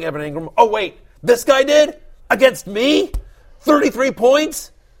starting Evan Ingram. Oh, wait, this guy did? Against me? 33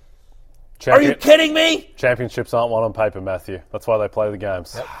 points? Are you kidding me? Championships aren't won on paper, Matthew. That's why they play the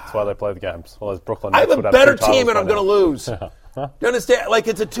games. Yep. That's why they play the games. Well, Brooklyn Nets I have a better team and I'm going to lose. You understand? Like,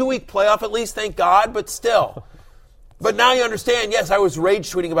 it's a 2-week playoff at least, thank God, but still. But now you understand, yes, I was rage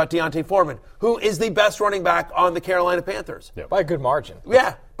tweeting about Deontay Foreman, who is the best running back on the Carolina Panthers. Yep. By a good margin.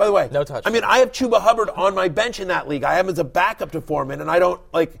 Yeah, by the way. No touch. I mean, I have Chuba Hubbard on my bench in that league. I have him as a backup to Foreman, and I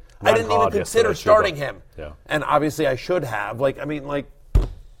didn't even consider starting him. Yeah. And obviously I should have.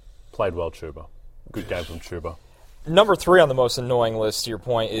 Played well, Chuba. Good game from Chuba. Number 3 on the most annoying list, to your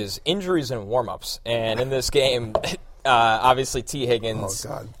point, is injuries and warm-ups. And in this game, obviously T. Higgins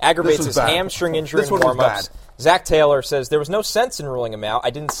aggravates his hamstring injury in warm-ups. Zach Taylor says, there was no sense in ruling him out.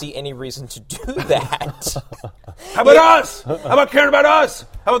 I didn't see any reason to do that. How about us? How about caring about us?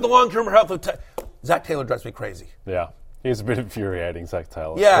 How about the long-term health of Zach Taylor drives me crazy. Yeah. He's a bit infuriating, Zach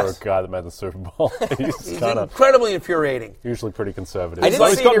Taylor. Yes. For a guy that made the Super Bowl. He's incredibly infuriating. Usually pretty conservative. I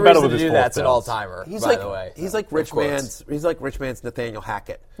didn't see any reason to do that. That's an all-timer, by the way. He's like rich man's Nathaniel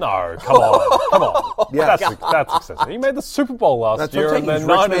Hackett. No, come on. Yeah. That's excessive. He made the Super Bowl last year and then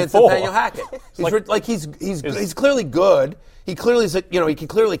 9-4. Nathaniel Hackett. He's clearly good. He clearly is, he can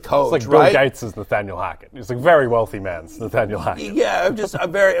clearly coach, it's like Bill Gates is Nathaniel Hackett. He's a very wealthy man's Nathaniel Hackett. Yeah, I'm just.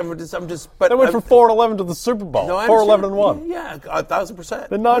 But they went from 4-11 to the Super Bowl. No, 4-11-1. Yeah, 1,000%.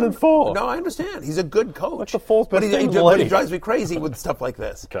 They're 9-4. No, I understand. He's a good coach. Like the fourth best thing in the but league. he drives me crazy with stuff like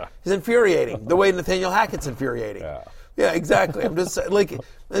this. Okay. He's infuriating. The way Nathaniel Hackett's infuriating. Yeah, exactly. I'm just like,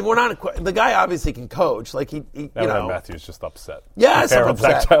 we're not. The guy obviously can coach. Like Matthew's just upset. Yes, I'm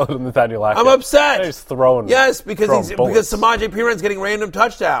upset. Zach Taylor and Nathaniel Hackett. I'm upset. He's throwing. Yes, because Samaje Perine getting random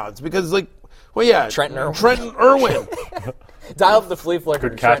touchdowns because Trenton Irwin. Dial up the flea flicker.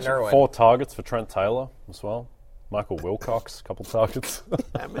 Good catch. Trenton Irwin. 4 targets for Trent Taylor as well. Michael Wilcox, a couple targets.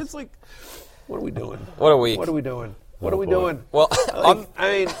 I mean, it's like, what are we doing? What a week. What are we doing? What are we doing? Well, come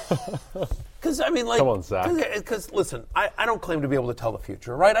on, Zach. Because listen, I don't claim to be able to tell the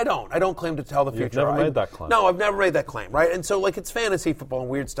future, right? I don't claim to tell the future. You've never made that claim. No, I've never made that claim, right? And so, it's fantasy football and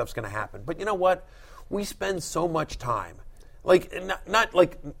weird stuff's going to happen. But you know what? We spend so much time. Not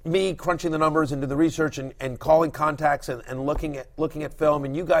like me crunching the numbers and do the research and calling contacts and looking at film,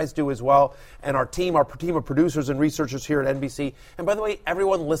 and you guys do as well, and our team of producers and researchers here at NBC. And by the way,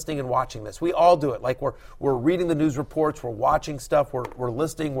 everyone listening and watching this, we all do it. Like we're reading the news reports, we're watching stuff, we're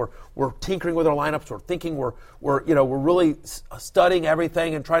listening, we're tinkering with our lineups, we're thinking, we're really studying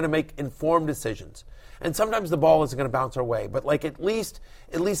everything and trying to make informed decisions. And sometimes the ball isn't going to bounce our way, but at least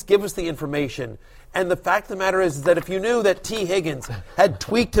give us the information. And the fact of the matter is that if you knew that T. Higgins had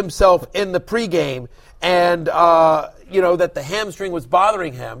tweaked himself in the pregame and that the hamstring was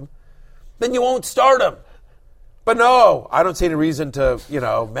bothering him, then you won't start him. But no, I don't see any reason to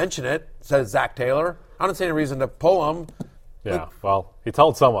mention it, says Zach Taylor. I don't see any reason to pull him. Yeah, well, he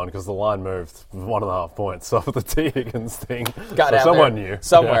told someone because the line moved 1.5 points. So the T. Higgins thing, got out someone there. knew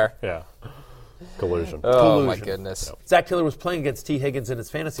Somewhere. Yeah. Collusion. Oh, my goodness. Yep. Zach Taylor was playing against T. Higgins in his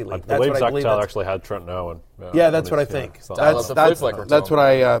fantasy league. I believe Zach Taylor actually had Trent Irwin. That's what I think. That's what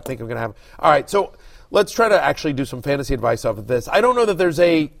I think I'm going to have. All right, so let's try to actually do some fantasy advice off of this. I don't know that there's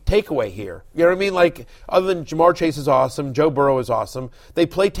a takeaway here. You know what I mean? Like, other than Jamar Chase is awesome, Joe Burrow is awesome. They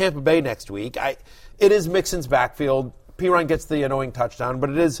play Tampa Bay next week. It is Mixon's backfield. Perine gets the annoying touchdown,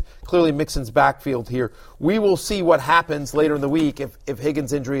 but it is clearly Mixon's backfield here. We will see what happens later in the week if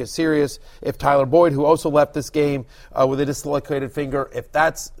Higgins' injury is serious, if Tyler Boyd, who also left this game with a dislocated finger, if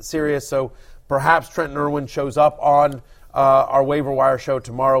that's serious. So perhaps Trenton Irwin shows up on our waiver wire show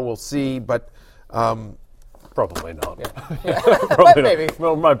tomorrow. We'll see, but probably not. Yeah. Probably Maybe. not.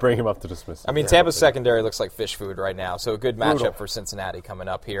 Well, might bring him up to dismissal. I mean, Tampa's secondary looks like fish food right now, so a good matchup for Cincinnati coming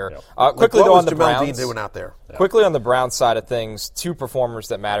up here. Yep. Quickly though on the Jamel Browns. Dean doing out there? Quickly on the Browns side of things, two performers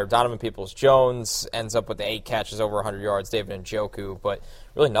that matter. Donovan Peoples-Jones ends up with 8 catches over 100 yards. David Njoku, but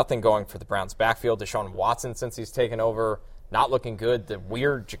really nothing going for the Browns' backfield. Deshaun Watson, since he's taken over, not looking good. The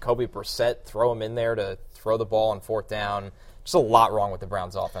weird Jacoby Brissett, throw him in there to throw the ball on 4th down. Just a lot wrong with the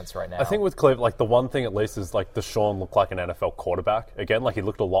Browns' offense right now. I think with Cleveland, like the one thing at least is like Deshaun looked like an NFL quarterback. Again, like he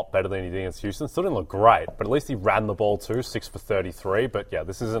looked a lot better than he did against Houston. Still didn't look great, but at least he ran the ball too, 6 for 33. But yeah,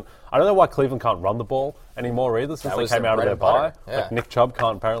 this isn't. I don't know why Cleveland can't run the ball anymore either since they came out of their bye. Yeah. Like Nick Chubb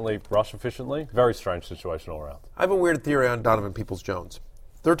can't apparently rush efficiently. Very strange situation all around. I have a weird theory on Donovan Peoples-Jones.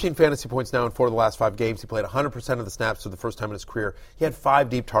 13 fantasy points now in 4 of the last 5 games. He played 100% of the snaps for the first time in his career. He had 5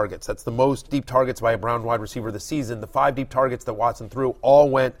 deep targets. That's the most deep targets by a Brown wide receiver this season. The 5 deep targets that Watson threw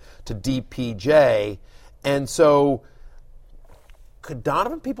all went to DPJ. And so could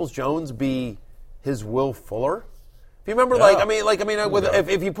Donovan Peoples-Jones be his Will Fuller? If you remember,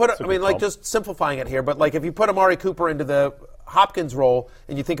 if you put, just simplifying it here, but like if you put Amari Cooper into the Hopkins role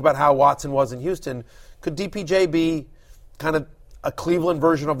and you think about how Watson was in Houston, could DPJ be kind of a Cleveland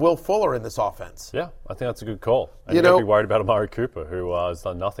version of Will Fuller in this offense? Yeah, I think that's a good call. And you don't be worried about Amari Cooper, who has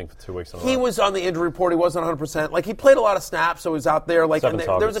done nothing for 2 weeks in a row. He was on the injury report. He wasn't 100%. Like, he played a lot of snaps, so he was out there. Like, and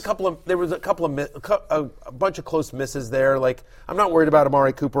there was a bunch of close misses there. Like, I'm not worried about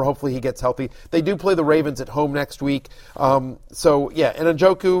Amari Cooper. Hopefully he gets healthy. They do play the Ravens at home next week. And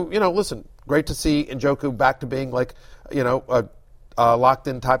Njoku, listen, great to see Njoku back to being like, a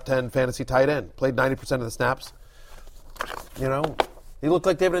locked-in top 10 fantasy tight end. Played 90% of the snaps. He looked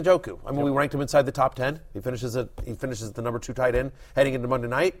like David Njoku. I mean, we ranked him inside the top 10. He finishes the number 2 tight end heading into Monday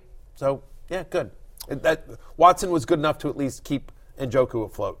night. So, yeah, good. Watson was good enough to at least keep Njoku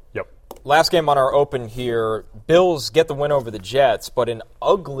afloat. Yep. Last game on our open here, Bills get the win over the Jets, but an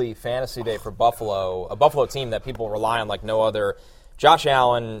ugly fantasy day for Buffalo, a Buffalo team that people rely on like no other. Josh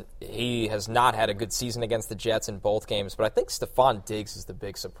Allen, he has not had a good season against the Jets in both games, but I think Stephon Diggs is the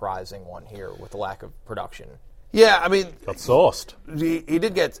big surprising one here with the lack of production. Yeah, I mean, got sauced. He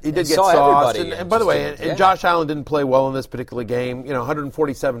did get sauced. And by the way, Josh Allen didn't play well in this particular game.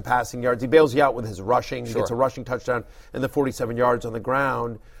 147 passing yards. He bails you out with his rushing. He gets a rushing touchdown and the 47 yards on the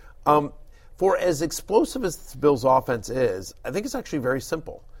ground. For as explosive as the Bills' offense is, I think it's actually very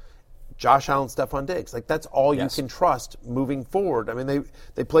simple. Josh Allen, Stephon Diggs. Like, that's all you can trust moving forward. I mean,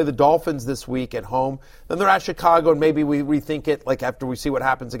 they play the Dolphins this week at home. Then they're at Chicago, and maybe we rethink it, like, after we see what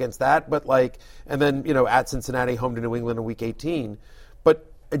happens against that. But, and then, at Cincinnati, home to New England in Week 18.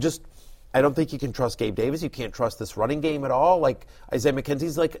 But I don't think you can trust Gabe Davis. You can't trust this running game at all. Like, Isaiah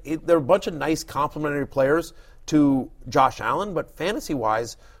McKenzie's, there are a bunch of nice complementary players to Josh Allen. But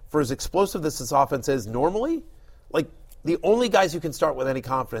fantasy-wise, for as explosive as this offense is normally, the only guys you can start with any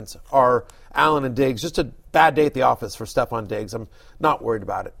confidence are Allen and Diggs. Just a bad day at the office for Stephon Diggs. I'm not worried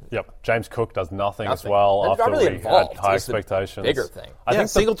about it. Yep. James Cook does nothing as well after we had high expectations. Bigger thing. I think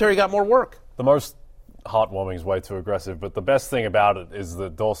Singletary got more work. The most heartwarming is way too aggressive, but the best thing about it is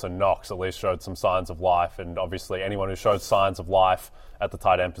that Dawson Knox at least showed some signs of life, and obviously anyone who showed signs of life at the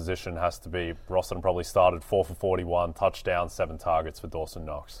tight end position has to be rostered and probably started. 4 for 41, touchdown, 7 targets for Dawson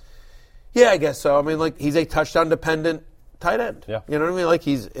Knox. Yeah, I guess so. I mean, he's a touchdown-dependent tight end. Yeah. You know what I mean?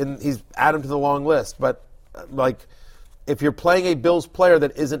 He's added to the long list. But, if you're playing a Bills player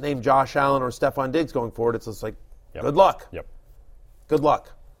that isn't named Josh Allen or Stephon Diggs going forward, it's just good luck. Yep. Good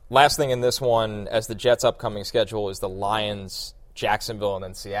luck. Last thing in this one, as the Jets' upcoming schedule is the Lions, Jacksonville, and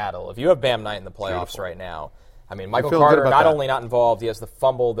then Seattle. If you have Bam Knight in the playoffs right now, I mean, Michael Carter not only not involved, he has the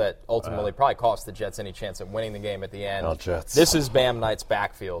fumble that ultimately probably cost the Jets any chance at winning the game at the end. Oh, Jets. This is Bam Knight's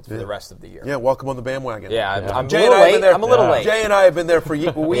backfield for the rest of the year. Yeah, welcome on the bandwagon. Yeah. I'm a little late. Jay and I have been there for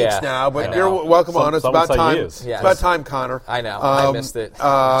weeks now, but you're welcome on. It's about time. It's about time, Connor. I know. I missed it. Just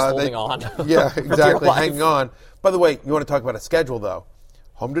holding on. Yeah, exactly. Hanging on. By the way, you want to talk about a schedule, though.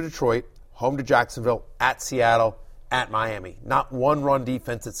 Home to Detroit, home to Jacksonville, at Seattle, at Miami. Not one run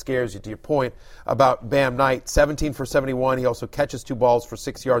defense that scares you. To your point about Bam Knight, 17 for 71. He also catches 2 balls for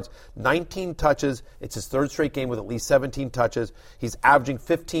 6 yards, 19 touches. It's his 3rd straight game with at least 17 touches. He's averaging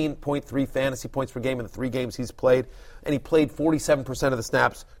 15.3 fantasy points per game in the 3 games he's played. And he played 47% of the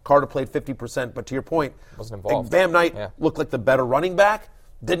snaps. Carter played 50%. But to your point, wasn't involved. Bam Knight looked like the better running back.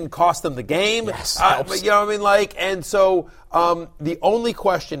 Didn't cost them the game. Yes, but, you know what I mean? And so the only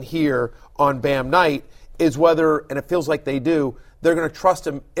question here on Bam Knight is whether, and it feels like they do, they're going to trust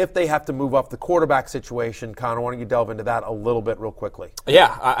him if they have to move up the quarterback situation. Connor, why don't you delve into that a little bit real quickly?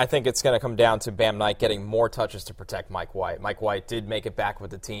 Yeah, I think it's going to come down to Bam Knight getting more touches to protect Mike White. Mike White did make it back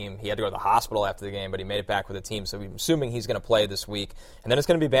with the team. He had to go to the hospital after the game, but he made it back with the team, so I'm assuming he's going to play this week. And then it's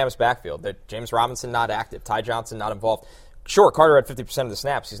going to be Bam's backfield. James Robinson not active, Ty Johnson not involved. Sure, Carter had 50% of the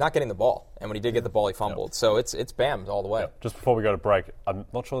snaps. He's not getting the ball. And when he did get the ball, he fumbled. So it's Bam all the way. Just before we go to break, I'm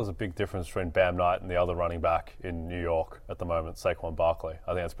not sure there's a big difference between Bam Knight and the other running back in New York at the moment, Saquon Barkley.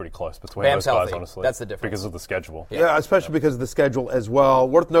 I think that's pretty close between Bam's those guys, healthy. honestly. That's the difference. Because of the schedule. Yeah, especially because of the schedule as well.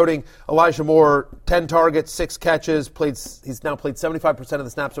 Worth noting, Elijah Moore, 10 targets, 6 catches. He's now played 75% of the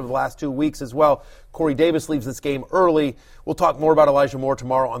snaps over the last 2 weeks as well. Corey Davis leaves this game early. We'll talk more about Elijah Moore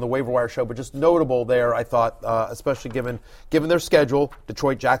tomorrow on the Waiver Wire Show, but just notable there, I thought, especially given their schedule,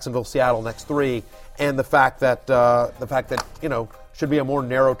 Detroit, Jacksonville, Seattle next 3, and the fact that should be a more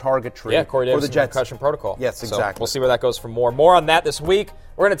narrow target tree Corey Davis for the Jets. Concussion protocol. Yes, exactly. So we'll see where that goes for more. More on that this week.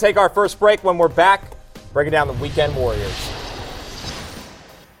 We're going to take our first break. When we're back, breaking down the weekend Warriors.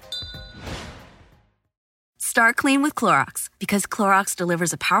 Start clean with Clorox because Clorox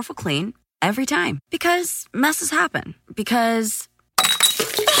delivers a powerful clean every time. Because messes happen. Because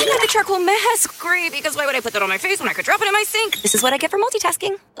the charcoal mask. Great, because why would I put that on my face when I could drop it in my sink? This is what I get for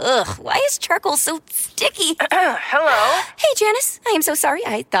multitasking. Ugh, why is charcoal so sticky? Hello? Hey, Janice. I am so sorry.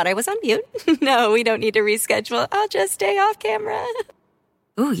 I thought I was on mute. No, we don't need to reschedule. I'll just stay off camera.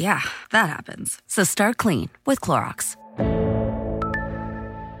 Ooh, yeah, that happens. So start clean with Clorox.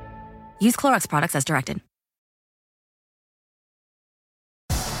 Use Clorox products as directed.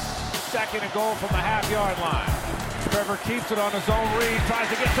 Second and goal from the half-yard line. Trevor keeps it on his own read, tries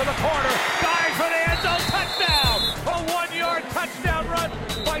to get to the corner, dives for the end zone, touchdown! A 1-yard touchdown run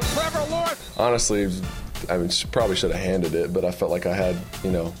by Trevor Lawrence. Honestly, probably should have handed it, but I felt like I had,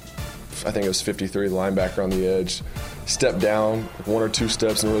 I think it was 53, the linebacker on the edge, stepped down 1 or 2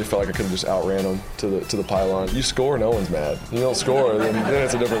 steps and really felt like I could have just outran him to the pylon. You score, no one's mad. You don't score, then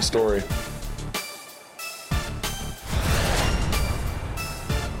it's a different story.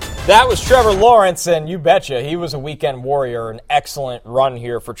 That was Trevor Lawrence, and you betcha he was a weekend warrior. An excellent run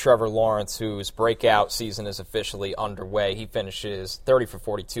here for Trevor Lawrence, whose breakout season is officially underway. He finishes 30 for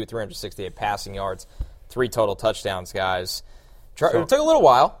 42, 368 passing yards, 3 total touchdowns, guys. It took a little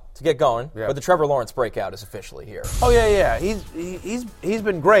while to get going, but the Trevor Lawrence breakout is officially here. Oh, yeah. He's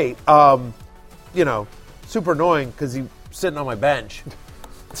been great. Super annoying because he's sitting on my bench.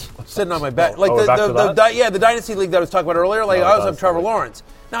 Sitting on my bench. Like the Dynasty League that I was talking about earlier, I always have Trevor Lawrence.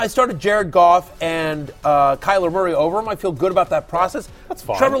 Now, I started Jared Goff and Kyler Murray over him. I feel good about that process. That's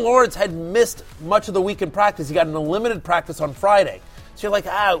fine. Trevor Lawrence had missed much of the week in practice. He got an limited practice on Friday. So you're like,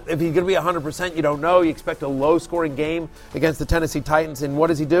 if he's going to be 100%, you don't know. You expect a low-scoring game against the Tennessee Titans. And what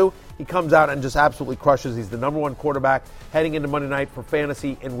does he do? He comes out and just absolutely crushes. He's the number 1 quarterback heading into Monday night for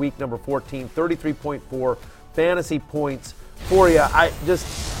fantasy in week number 14. 33.4 fantasy points for you.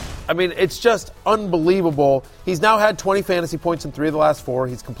 It's just unbelievable. He's now had 20 fantasy points in 3 of the last 4.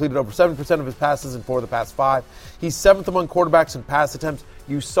 He's completed over 7% of his passes in 4 of the past 5. He's 7th among quarterbacks in pass attempts.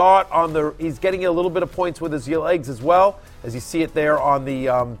 You saw it he's getting a little bit of points with his legs as well, as you see it there on the,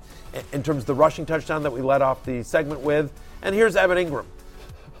 in terms of the rushing touchdown that we led off the segment with. And here's Evan Ingram.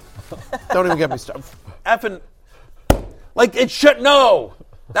 Don't even get me started.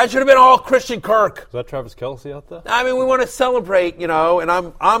 That should have been all Christian Kirk. Is that Travis Kelce out there? We want to celebrate, and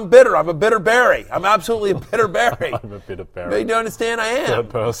I'm bitter. I'm a bitter Barry. I'm absolutely a bitter Barry. I'm a bitter Barry. You don't understand? I am. Third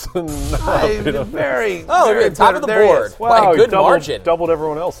person. I'm a Barry. Oh, you're at the top of the board. Wow, by a good margin. Doubled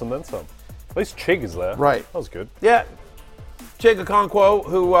everyone else and then some. At least Chig is there. Right. That was good. Yeah. Chig Okonkwo,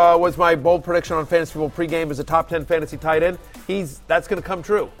 who was my bold prediction on Fantasy Football pregame as a top 10 fantasy tight end, that's going to come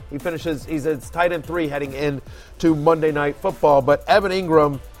true. He's a tight end 3 heading into Monday Night Football. But Evan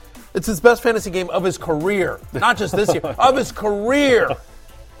Ingram, it's his best fantasy game of his career. Not just this year, of his career.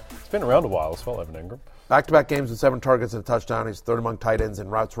 It's been around a while as well, Evan Ingram. Back-to-back games with 7 targets and a touchdown. He's 3rd among tight ends in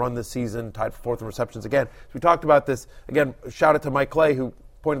routes run this season, tied for 4th in receptions again. So we talked about this. Again, shout out to Mike Clay, who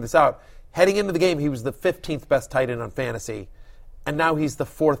pointed this out. Heading into the game, he was the 15th best tight end on fantasy. And now he's the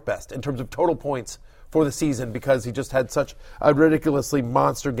 4th best in terms of total points for the season because he just had such a ridiculously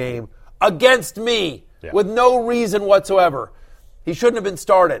monster game against me with no reason whatsoever. He shouldn't have been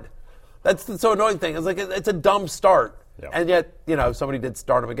started. That's the so annoying thing. It's like it's a dumb start. Yep. And yet, somebody did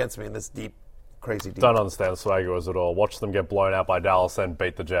start him against me in this crazy deep. Don't understand the swagger at all. Watch them get blown out by Dallas and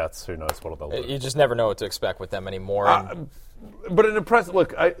beat the Jets. Who knows what they'll do. You just never know what to expect with them anymore. But an impressive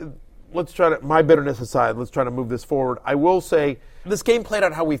look. Let's try to, my bitterness aside, let's try to move this forward. I will say this game played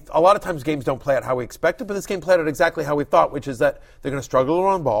out a lot of times games don't play out how we expected, but this game played out exactly how we thought, which is that they're going to struggle to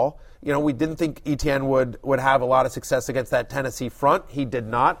run ball. We didn't think Etienne would have a lot of success against that Tennessee front. He did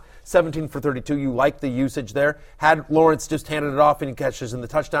not. 17 for 32. You like the usage there. Had Lawrence just handed it off and he catches in the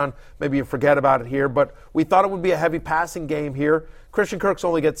touchdown, maybe you forget about it here. But we thought it would be a heavy passing game here. Christian Kirk's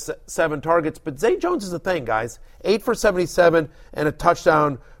only gets 7 targets, but Zay Jones is the thing, guys. 8 for 77 and a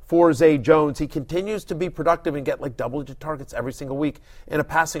touchdown for Zay Jones. He continues to be productive and get double-digit targets every single week in a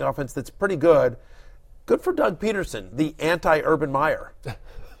passing offense that's pretty good. Good for Doug Peterson, the anti-Urban Meyer.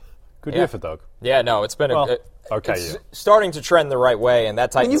 Good year for Doug. Yeah, no, it's been it's starting to trend the right way, and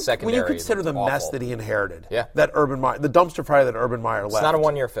that Titans secondary. When you consider the mess that he inherited, that Urban Meyer, the dumpster fire that Urban Meyer left. It's not a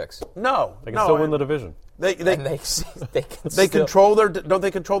one-year fix. No. They can still win the division. They control their don't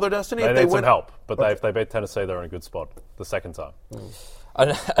they control their destiny? They need some help, but if they beat Tennessee, they're in a good spot the second time.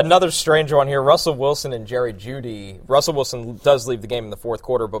 Another strange one here, Russell Wilson and Jerry Jeudy. Russell Wilson does leave the game in the fourth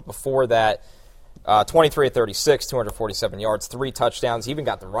quarter, but before that, 23 of 36, 247 yards, 3 touchdowns. He even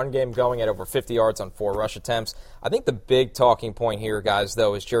got the run game going at over 50 yards on 4 rush attempts. I think the big talking point here, guys,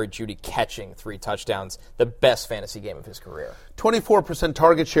 though, is Jerry Jeudy catching 3 touchdowns, the best fantasy game of his career. 24%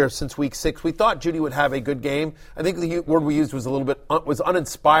 target share since week 6. We thought Jeudy would have a good game. I think the word we used was a little bit was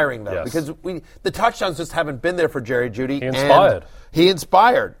uninspiring, though, because the touchdowns just haven't been there for Jerry Jeudy. He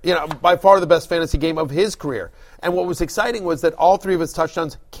inspired. By far the best fantasy game of his career. And what was exciting was that all 3 of his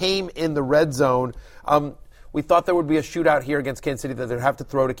touchdowns came in the red zone. We thought there would be a shootout here against Kansas City, that they'd have to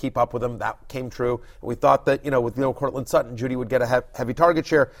throw to keep up with them. That came true. And we thought that, with Cortland Sutton, Jeudy would get a heavy target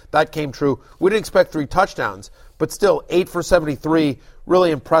share. That came true. We didn't expect 3 touchdowns, but still 8 for 73,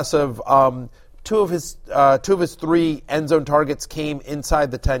 really impressive. 2 of his 3 end zone targets came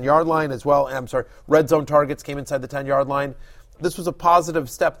inside the 10-yard line as well. Red zone targets came inside the 10-yard line. This was a positive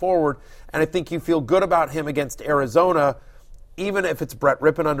step forward, and I think you feel good about him against Arizona, even if it's Brett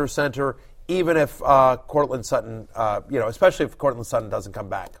Rippon under center, even if Cortland Sutton, especially if Cortland Sutton doesn't come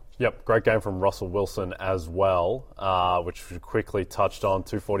back. Yep, great game from Russell Wilson as well, which we quickly touched on.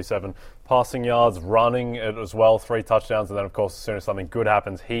 247 passing yards, running it as well, 3 touchdowns, and then, of course, as soon as something good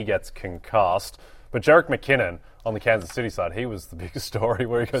happens, he gets concussed. But Jerick McKinnon on the Kansas City side, he was the biggest story,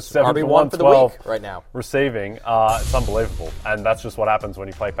 where he goes 7 for 112 right now receiving. It's unbelievable, and that's just what happens when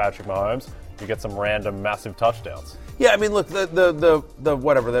you play Patrick Mahomes. You get some random massive touchdowns. Yeah, I mean, look,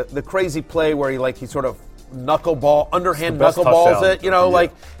 the crazy play where he sort of underhand knuckleballs it,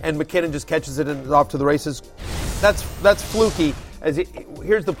 and McKinnon just catches it and is off to the races. That's fluky.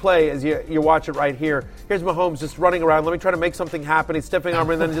 Here's the play as you watch it right here. Here's Mahomes just running around. Let me try to make something happen. He's stiffing arm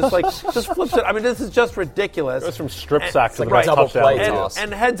and then just flips it. I mean, this is just ridiculous. It goes from strip sack to the double play toss.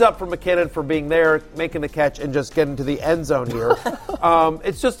 And heads up for McKinnon for being there, making the catch, and just getting to the end zone here.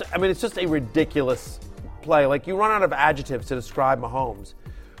 It's just a ridiculous play. You run out of adjectives to describe Mahomes.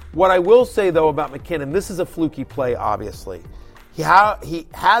 What I will say, though, about McKinnon, this is a fluky play, obviously. He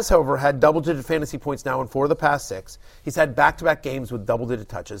has, however, had double-digit fantasy points now in 4 of the past 6. He's had back-to-back games with double-digit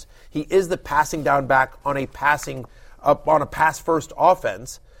touches. He is the passing down back on a pass-first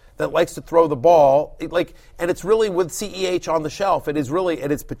offense that likes to throw the ball. And it's really with CEH on the shelf. It is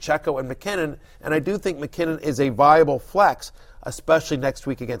Pacheco and McKinnon, and I do think McKinnon is a viable flex, especially next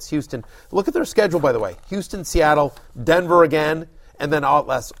week against Houston. Look at their schedule, by the way. Houston, Seattle, Denver again, and then at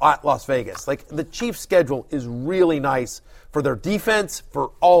Las Vegas. The Chiefs' schedule is really nice for their defense,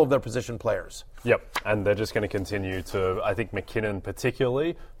 for all of their position players. Yep, and they're just going to continue to, I think McKinnon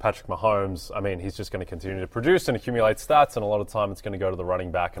particularly, Patrick Mahomes, he's just going to continue to produce and accumulate stats, and a lot of time it's going to go to the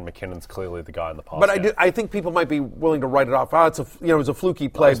running back, and McKinnon's clearly the guy in the pass. But I think people might be willing to write it off. It was a fluky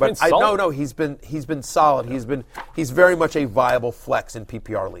play, he's been solid. He's very much a viable flex in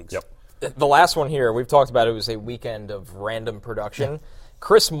PPR leagues. Yep. The last one here, we've talked about it was a weekend of random production.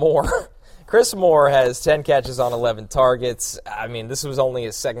 Chris Moore has 10 catches on 11 targets. This was only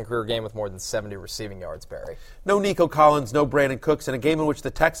his second career game with more than 70 receiving yards, Barry. No Nico Collins, no Brandon Cooks, in a game in which the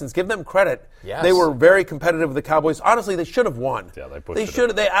Texans, give them credit, yes, they were very competitive with the Cowboys. Honestly, they should have won. Yeah,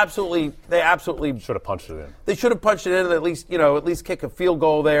 They absolutely should have punched it in. They should have punched it in and at least kick a field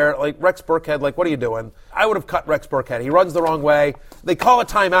goal there. Rex Burkhead, what are you doing? I would have cut Rex Burkhead. He runs the wrong way. They call a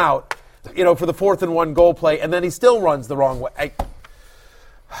timeout, for the 4th and 1 goal play, and then he still runs the wrong way.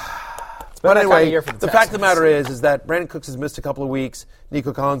 But anyway, kind of year for the fact of the matter is that Brandon Cooks has missed a couple of weeks.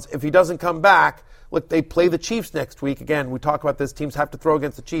 Nico Collins, if he doesn't come back, look, they play the Chiefs next week. Again, we talk about this. Teams have to throw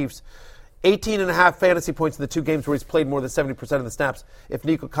against the Chiefs. 18.5 fantasy points in the two games where he's played more than 70% of the snaps. If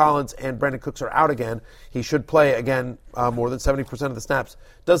Nico Collins and Brandon Cooks are out again, he should play again more than 70% of the snaps.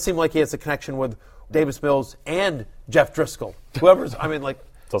 Does seem like he has a connection with Davis Mills and Jeff Driscoll. Whoever's,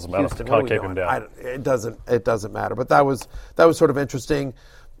 doesn't matter. Houston, Can't keep him down. It doesn't matter. But that was sort of interesting.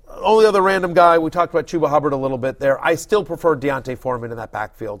 Only other random guy, we talked about Chuba Hubbard a little bit there. I still prefer Deontay Foreman in that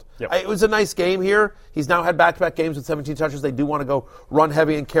backfield. Yep. It was a nice game here. He's now had back-to-back games with 17 touches. They do want to go run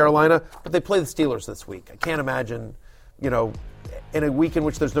heavy in Carolina, but they play the Steelers this week. I can't imagine, in a week in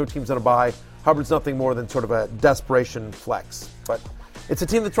which there's no teams on a bye, Hubbard's nothing more than sort of a desperation flex. But it's a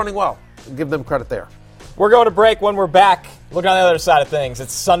team that's running well. I'll give them credit there. We're going to break. When we're back, look on the other side of things.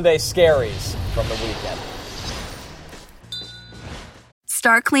 It's Sunday Scaries from the weekend.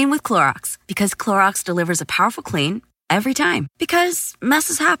 Start clean with Clorox because Clorox delivers a powerful clean every time. Because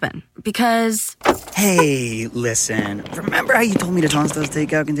messes happen. Because... Hey, listen. Remember how you told me to toss those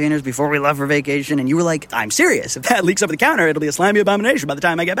takeout containers before we left for vacation? And you were like, I'm serious. If that leaks over the counter, it'll be a slimy abomination by the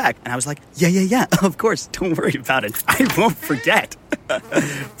time I get back. And I was like, yeah, of course. Don't worry about it. I won't forget.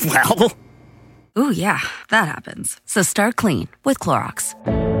 Well... Ooh, yeah, that happens. So start clean with Clorox.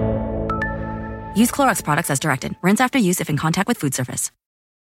 Use Clorox products as directed. Rinse after use if in contact with food surface.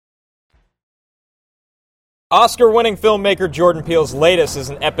 Oscar-winning filmmaker Jordan Peele's latest is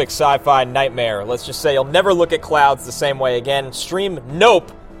an epic sci-fi nightmare. Let's just say you'll never look at clouds the same way again. Stream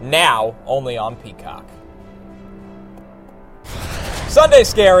Nope now, only on Peacock. Sunday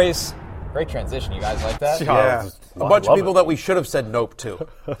Scaries. Great transition, you guys like that? Yeah. A bunch of people that we should have said nope to.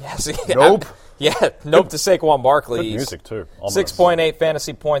 Yes. Nope. Nope to Saquon Barkley. Good music, too. 6.8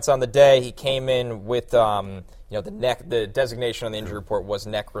 fantasy points on the day. He came in with, the designation on the injury report was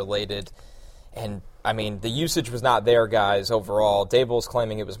neck-related. And, the usage was not there, guys, overall. Daboll's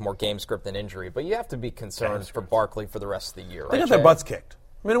claiming it was more game script than injury. But you have to be concerned for Barkley for the rest of the year, right, They got their butts kicked.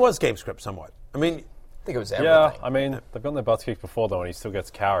 It was game script somewhat. I think it was everything. Yeah, they've gotten their butts kicked before, though, and he still gets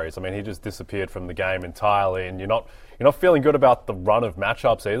carries. He just disappeared from the game entirely, and you're not feeling good about the run of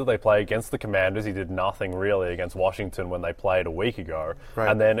matchups either. They play against the Commanders. He did nothing really against Washington when they played a week ago. Right.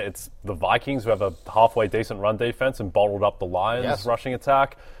 And then it's the Vikings who have a halfway decent run defense and bottled up the Lions' rushing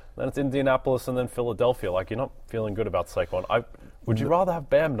attack. Then it's Indianapolis and then Philadelphia. You're not feeling good about Saquon. Would you rather have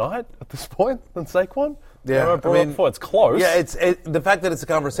Bam Knight at this point than Saquon? Yeah, before it's close. Yeah, the fact that it's a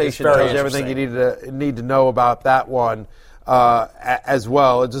conversation tells you everything you need to know about that one as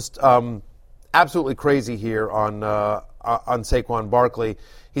well. It's just absolutely crazy here on Saquon Barkley.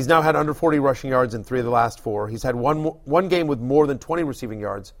 He's now had under 40 rushing yards in 3 of the last 4. He's had one game with more than 20 receiving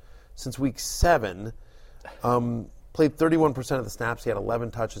yards since week 7. Played 31% of the snaps. He had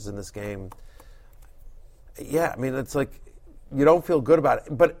 11 touches in this game. Yeah, it's like you don't feel good about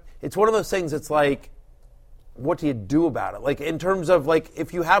it. But it's one of those things, it's like, what do you do about it? In terms of,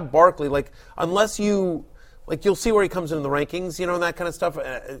 if you have Barkley, unless you, you'll see where he comes in the rankings, and that kind of stuff,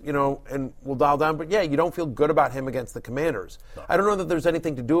 and we'll dial down. But, yeah, you don't feel good about him against the Commanders. No. I don't know that there's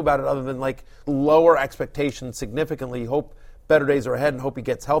anything to do about it other than, lower expectations significantly. Hope better days are ahead and hope he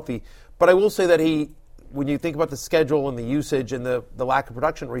gets healthy. But I will say that when you think about the schedule and the usage and the lack of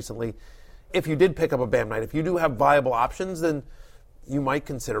production recently, if you did pick up a Bam Knight, if you do have viable options, then you might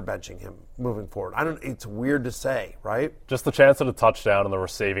consider benching him moving forward. It's weird to say, right? Just the chance at a touchdown and the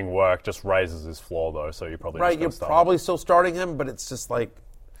receiving work just raises his floor, though, so you're probably you're probably still starting him, but it's just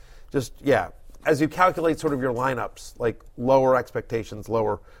as you calculate sort of your lineups, lower expectations,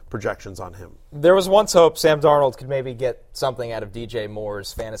 lower projections on him. There was once hope Sam Darnold could maybe get something out of DJ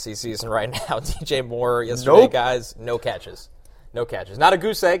Moore's fantasy season right now. DJ Moore yesterday, guys, no catches. No catches. Not a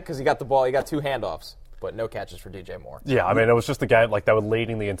goose egg because he got the ball. He got 2 handoffs, but no catches for DJ Moore. Yeah, it was just a game, they were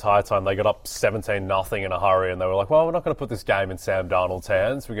leading the entire time. They got up 17-0 in a hurry, and they were like, well, we're not going to put this game in Sam Darnold's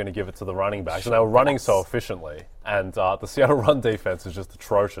hands. We're going to give it to the running backs. And they were running so efficiently. And the Seattle run defense is just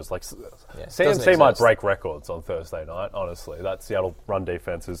atrocious. CMC might break records on Thursday night, honestly. That Seattle run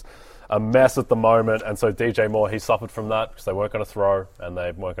defense is a mess at the moment. And so DJ Moore, he suffered from that because they weren't going to throw, and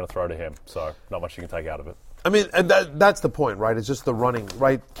they weren't going to throw to him. So not much you can take out of it. And that's the point, right? It's just the running,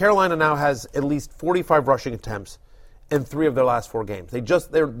 right? Carolina now has at least 45 rushing attempts in 3 of their last 4 games.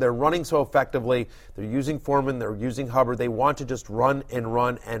 They're running so effectively. They're using Foreman. They're using Hubbard. They want to just run and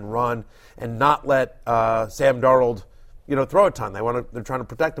run and run and not let Sam Darnold, throw a ton. They're trying to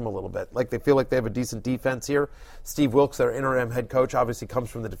protect him a little bit. They feel like they have a decent defense here. Steve Wilks, their interim head coach, obviously comes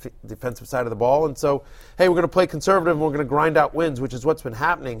from the defensive side of the ball. And so, hey, we're going to play conservative and we're going to grind out wins, which is what's been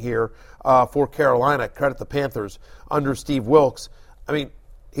happening here for Carolina. Credit the Panthers under Steve Wilks.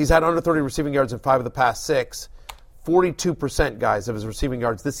 He's had under 30 receiving yards in 5 of the past 6. 42%, guys, of his receiving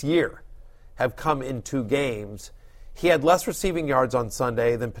yards this year have come in 2 games. He had less receiving yards on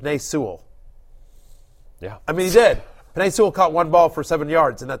Sunday than Penei Sewell. Yeah. I mean, he did. Penei Sewell caught 1 ball for 7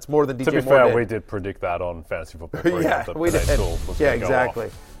 yards, and that's more than DJ Moore did. To be fair, we did predict that on Fantasy Football. Yeah, we did. Yeah, exactly.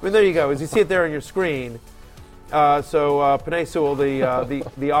 I mean, there you go. As you see it there on your screen, Penei Sewell,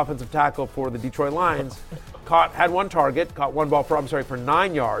 the offensive tackle for the Detroit Lions, had 1 target, caught 1 ball for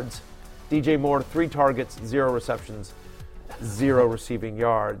 9 yards. DJ Moore, 3 targets, 0 receptions, 0 receiving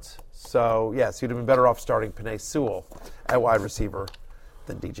yards. So, yes, you'd have been better off starting Penei Sewell at wide receiver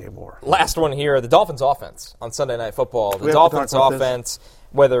than DJ Moore. Last one here, the Dolphins offense on Sunday Night Football. The Dolphins offense,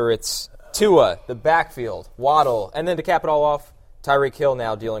 whether it's Tua, the backfield, Waddle, and then to cap it all off, Tyreek Hill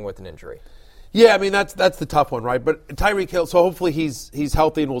now dealing with an injury. Yeah, I mean, that's the tough one, right? But Tyreek Hill, so hopefully he's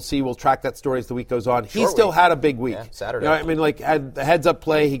healthy, and we'll see. We'll track that story as the week goes on. He still had a big week. Yeah, Saturday. You know, I mean, like, had the heads-up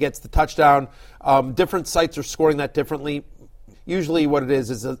play. He gets the touchdown. Different sites are scoring that differently. Usually what it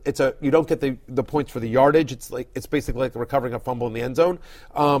is you don't get the points for the yardage. It's basically like recovering a fumble in the end zone.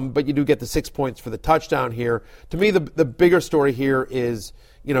 But you do get the 6 points for the touchdown here. To me, the bigger story here is,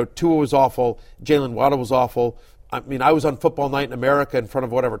 Tua was awful. Jalen Waddle was awful. I mean, I was on Football Night in America in front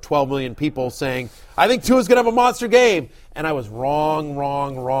of 12 million people saying, I think Tua's going to have a monster game. And I was wrong.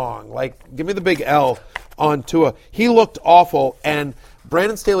 Like, give me the big L on Tua. He looked awful, and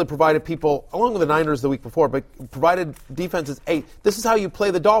Brandon Staley provided people, along with the Niners the week before, but provided defenses, hey, this is how you play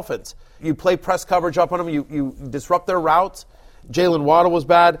the Dolphins. You play press coverage up on them. You disrupt their routes. Jalen Waddle was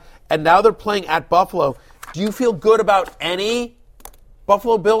bad. And now they're playing at Buffalo. Do you feel good about any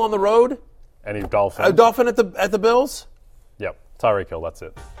Buffalo Bill on the road? Any Dolphin? A Dolphin at the Bills? Yep. Tyreek Hill, that's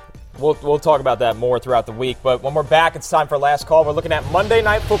it. We'll talk about that more throughout the week. But when we're back, it's time for last call. We're looking at Monday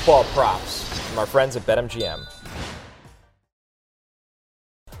Night Football props from our friends at BetMGM.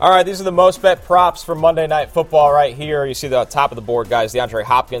 All right, these are the most bet props for Monday Night Football right here. You see the top of the board, guys. DeAndre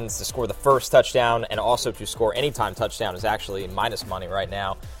Hopkins to score the first touchdown and also to score anytime touchdown is actually minus money right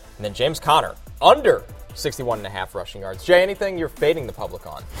now. And then James Conner, under 61.5 rushing yards. Jay, anything you're fading the public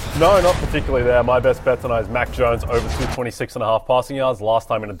on? No, not particularly there. My best bet tonight is Mac Jones over 226.5 passing yards. Last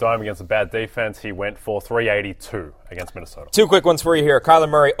time in a dome against a bad defense, he went for 382 against Minnesota. 2 quick ones for you here. Kyler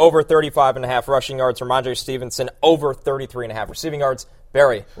Murray over 35.5 rushing yards. Ramondre Stevenson over 33.5 receiving yards.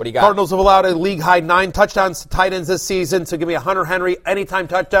 Barry, what do you got? Cardinals have allowed a league-high 9 touchdowns to tight ends this season, so give me a Hunter Henry anytime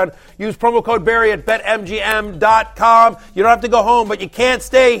touchdown. Use promo code Barry at BetMGM.com. You don't have to go home, but you can't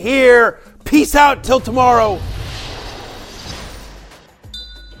stay here. Peace out till tomorrow.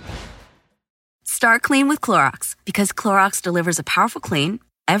 Start clean with Clorox, because Clorox delivers a powerful clean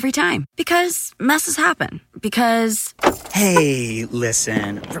every time. Because messes happen. Because... Hey,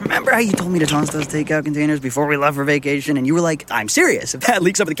 listen. Remember how you told me to toss those takeout containers before we left for vacation? And you were like, I'm serious. If that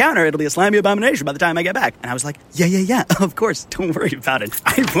leaks over the counter, it'll be a slimy abomination by the time I get back. And I was like, yeah, of course. Don't worry about it.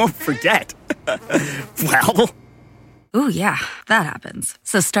 I won't forget. Well... Ooh, yeah, that happens.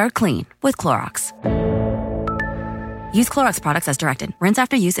 So start clean with Clorox. Use Clorox products as directed. Rinse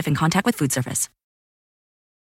after use if in contact with food surface.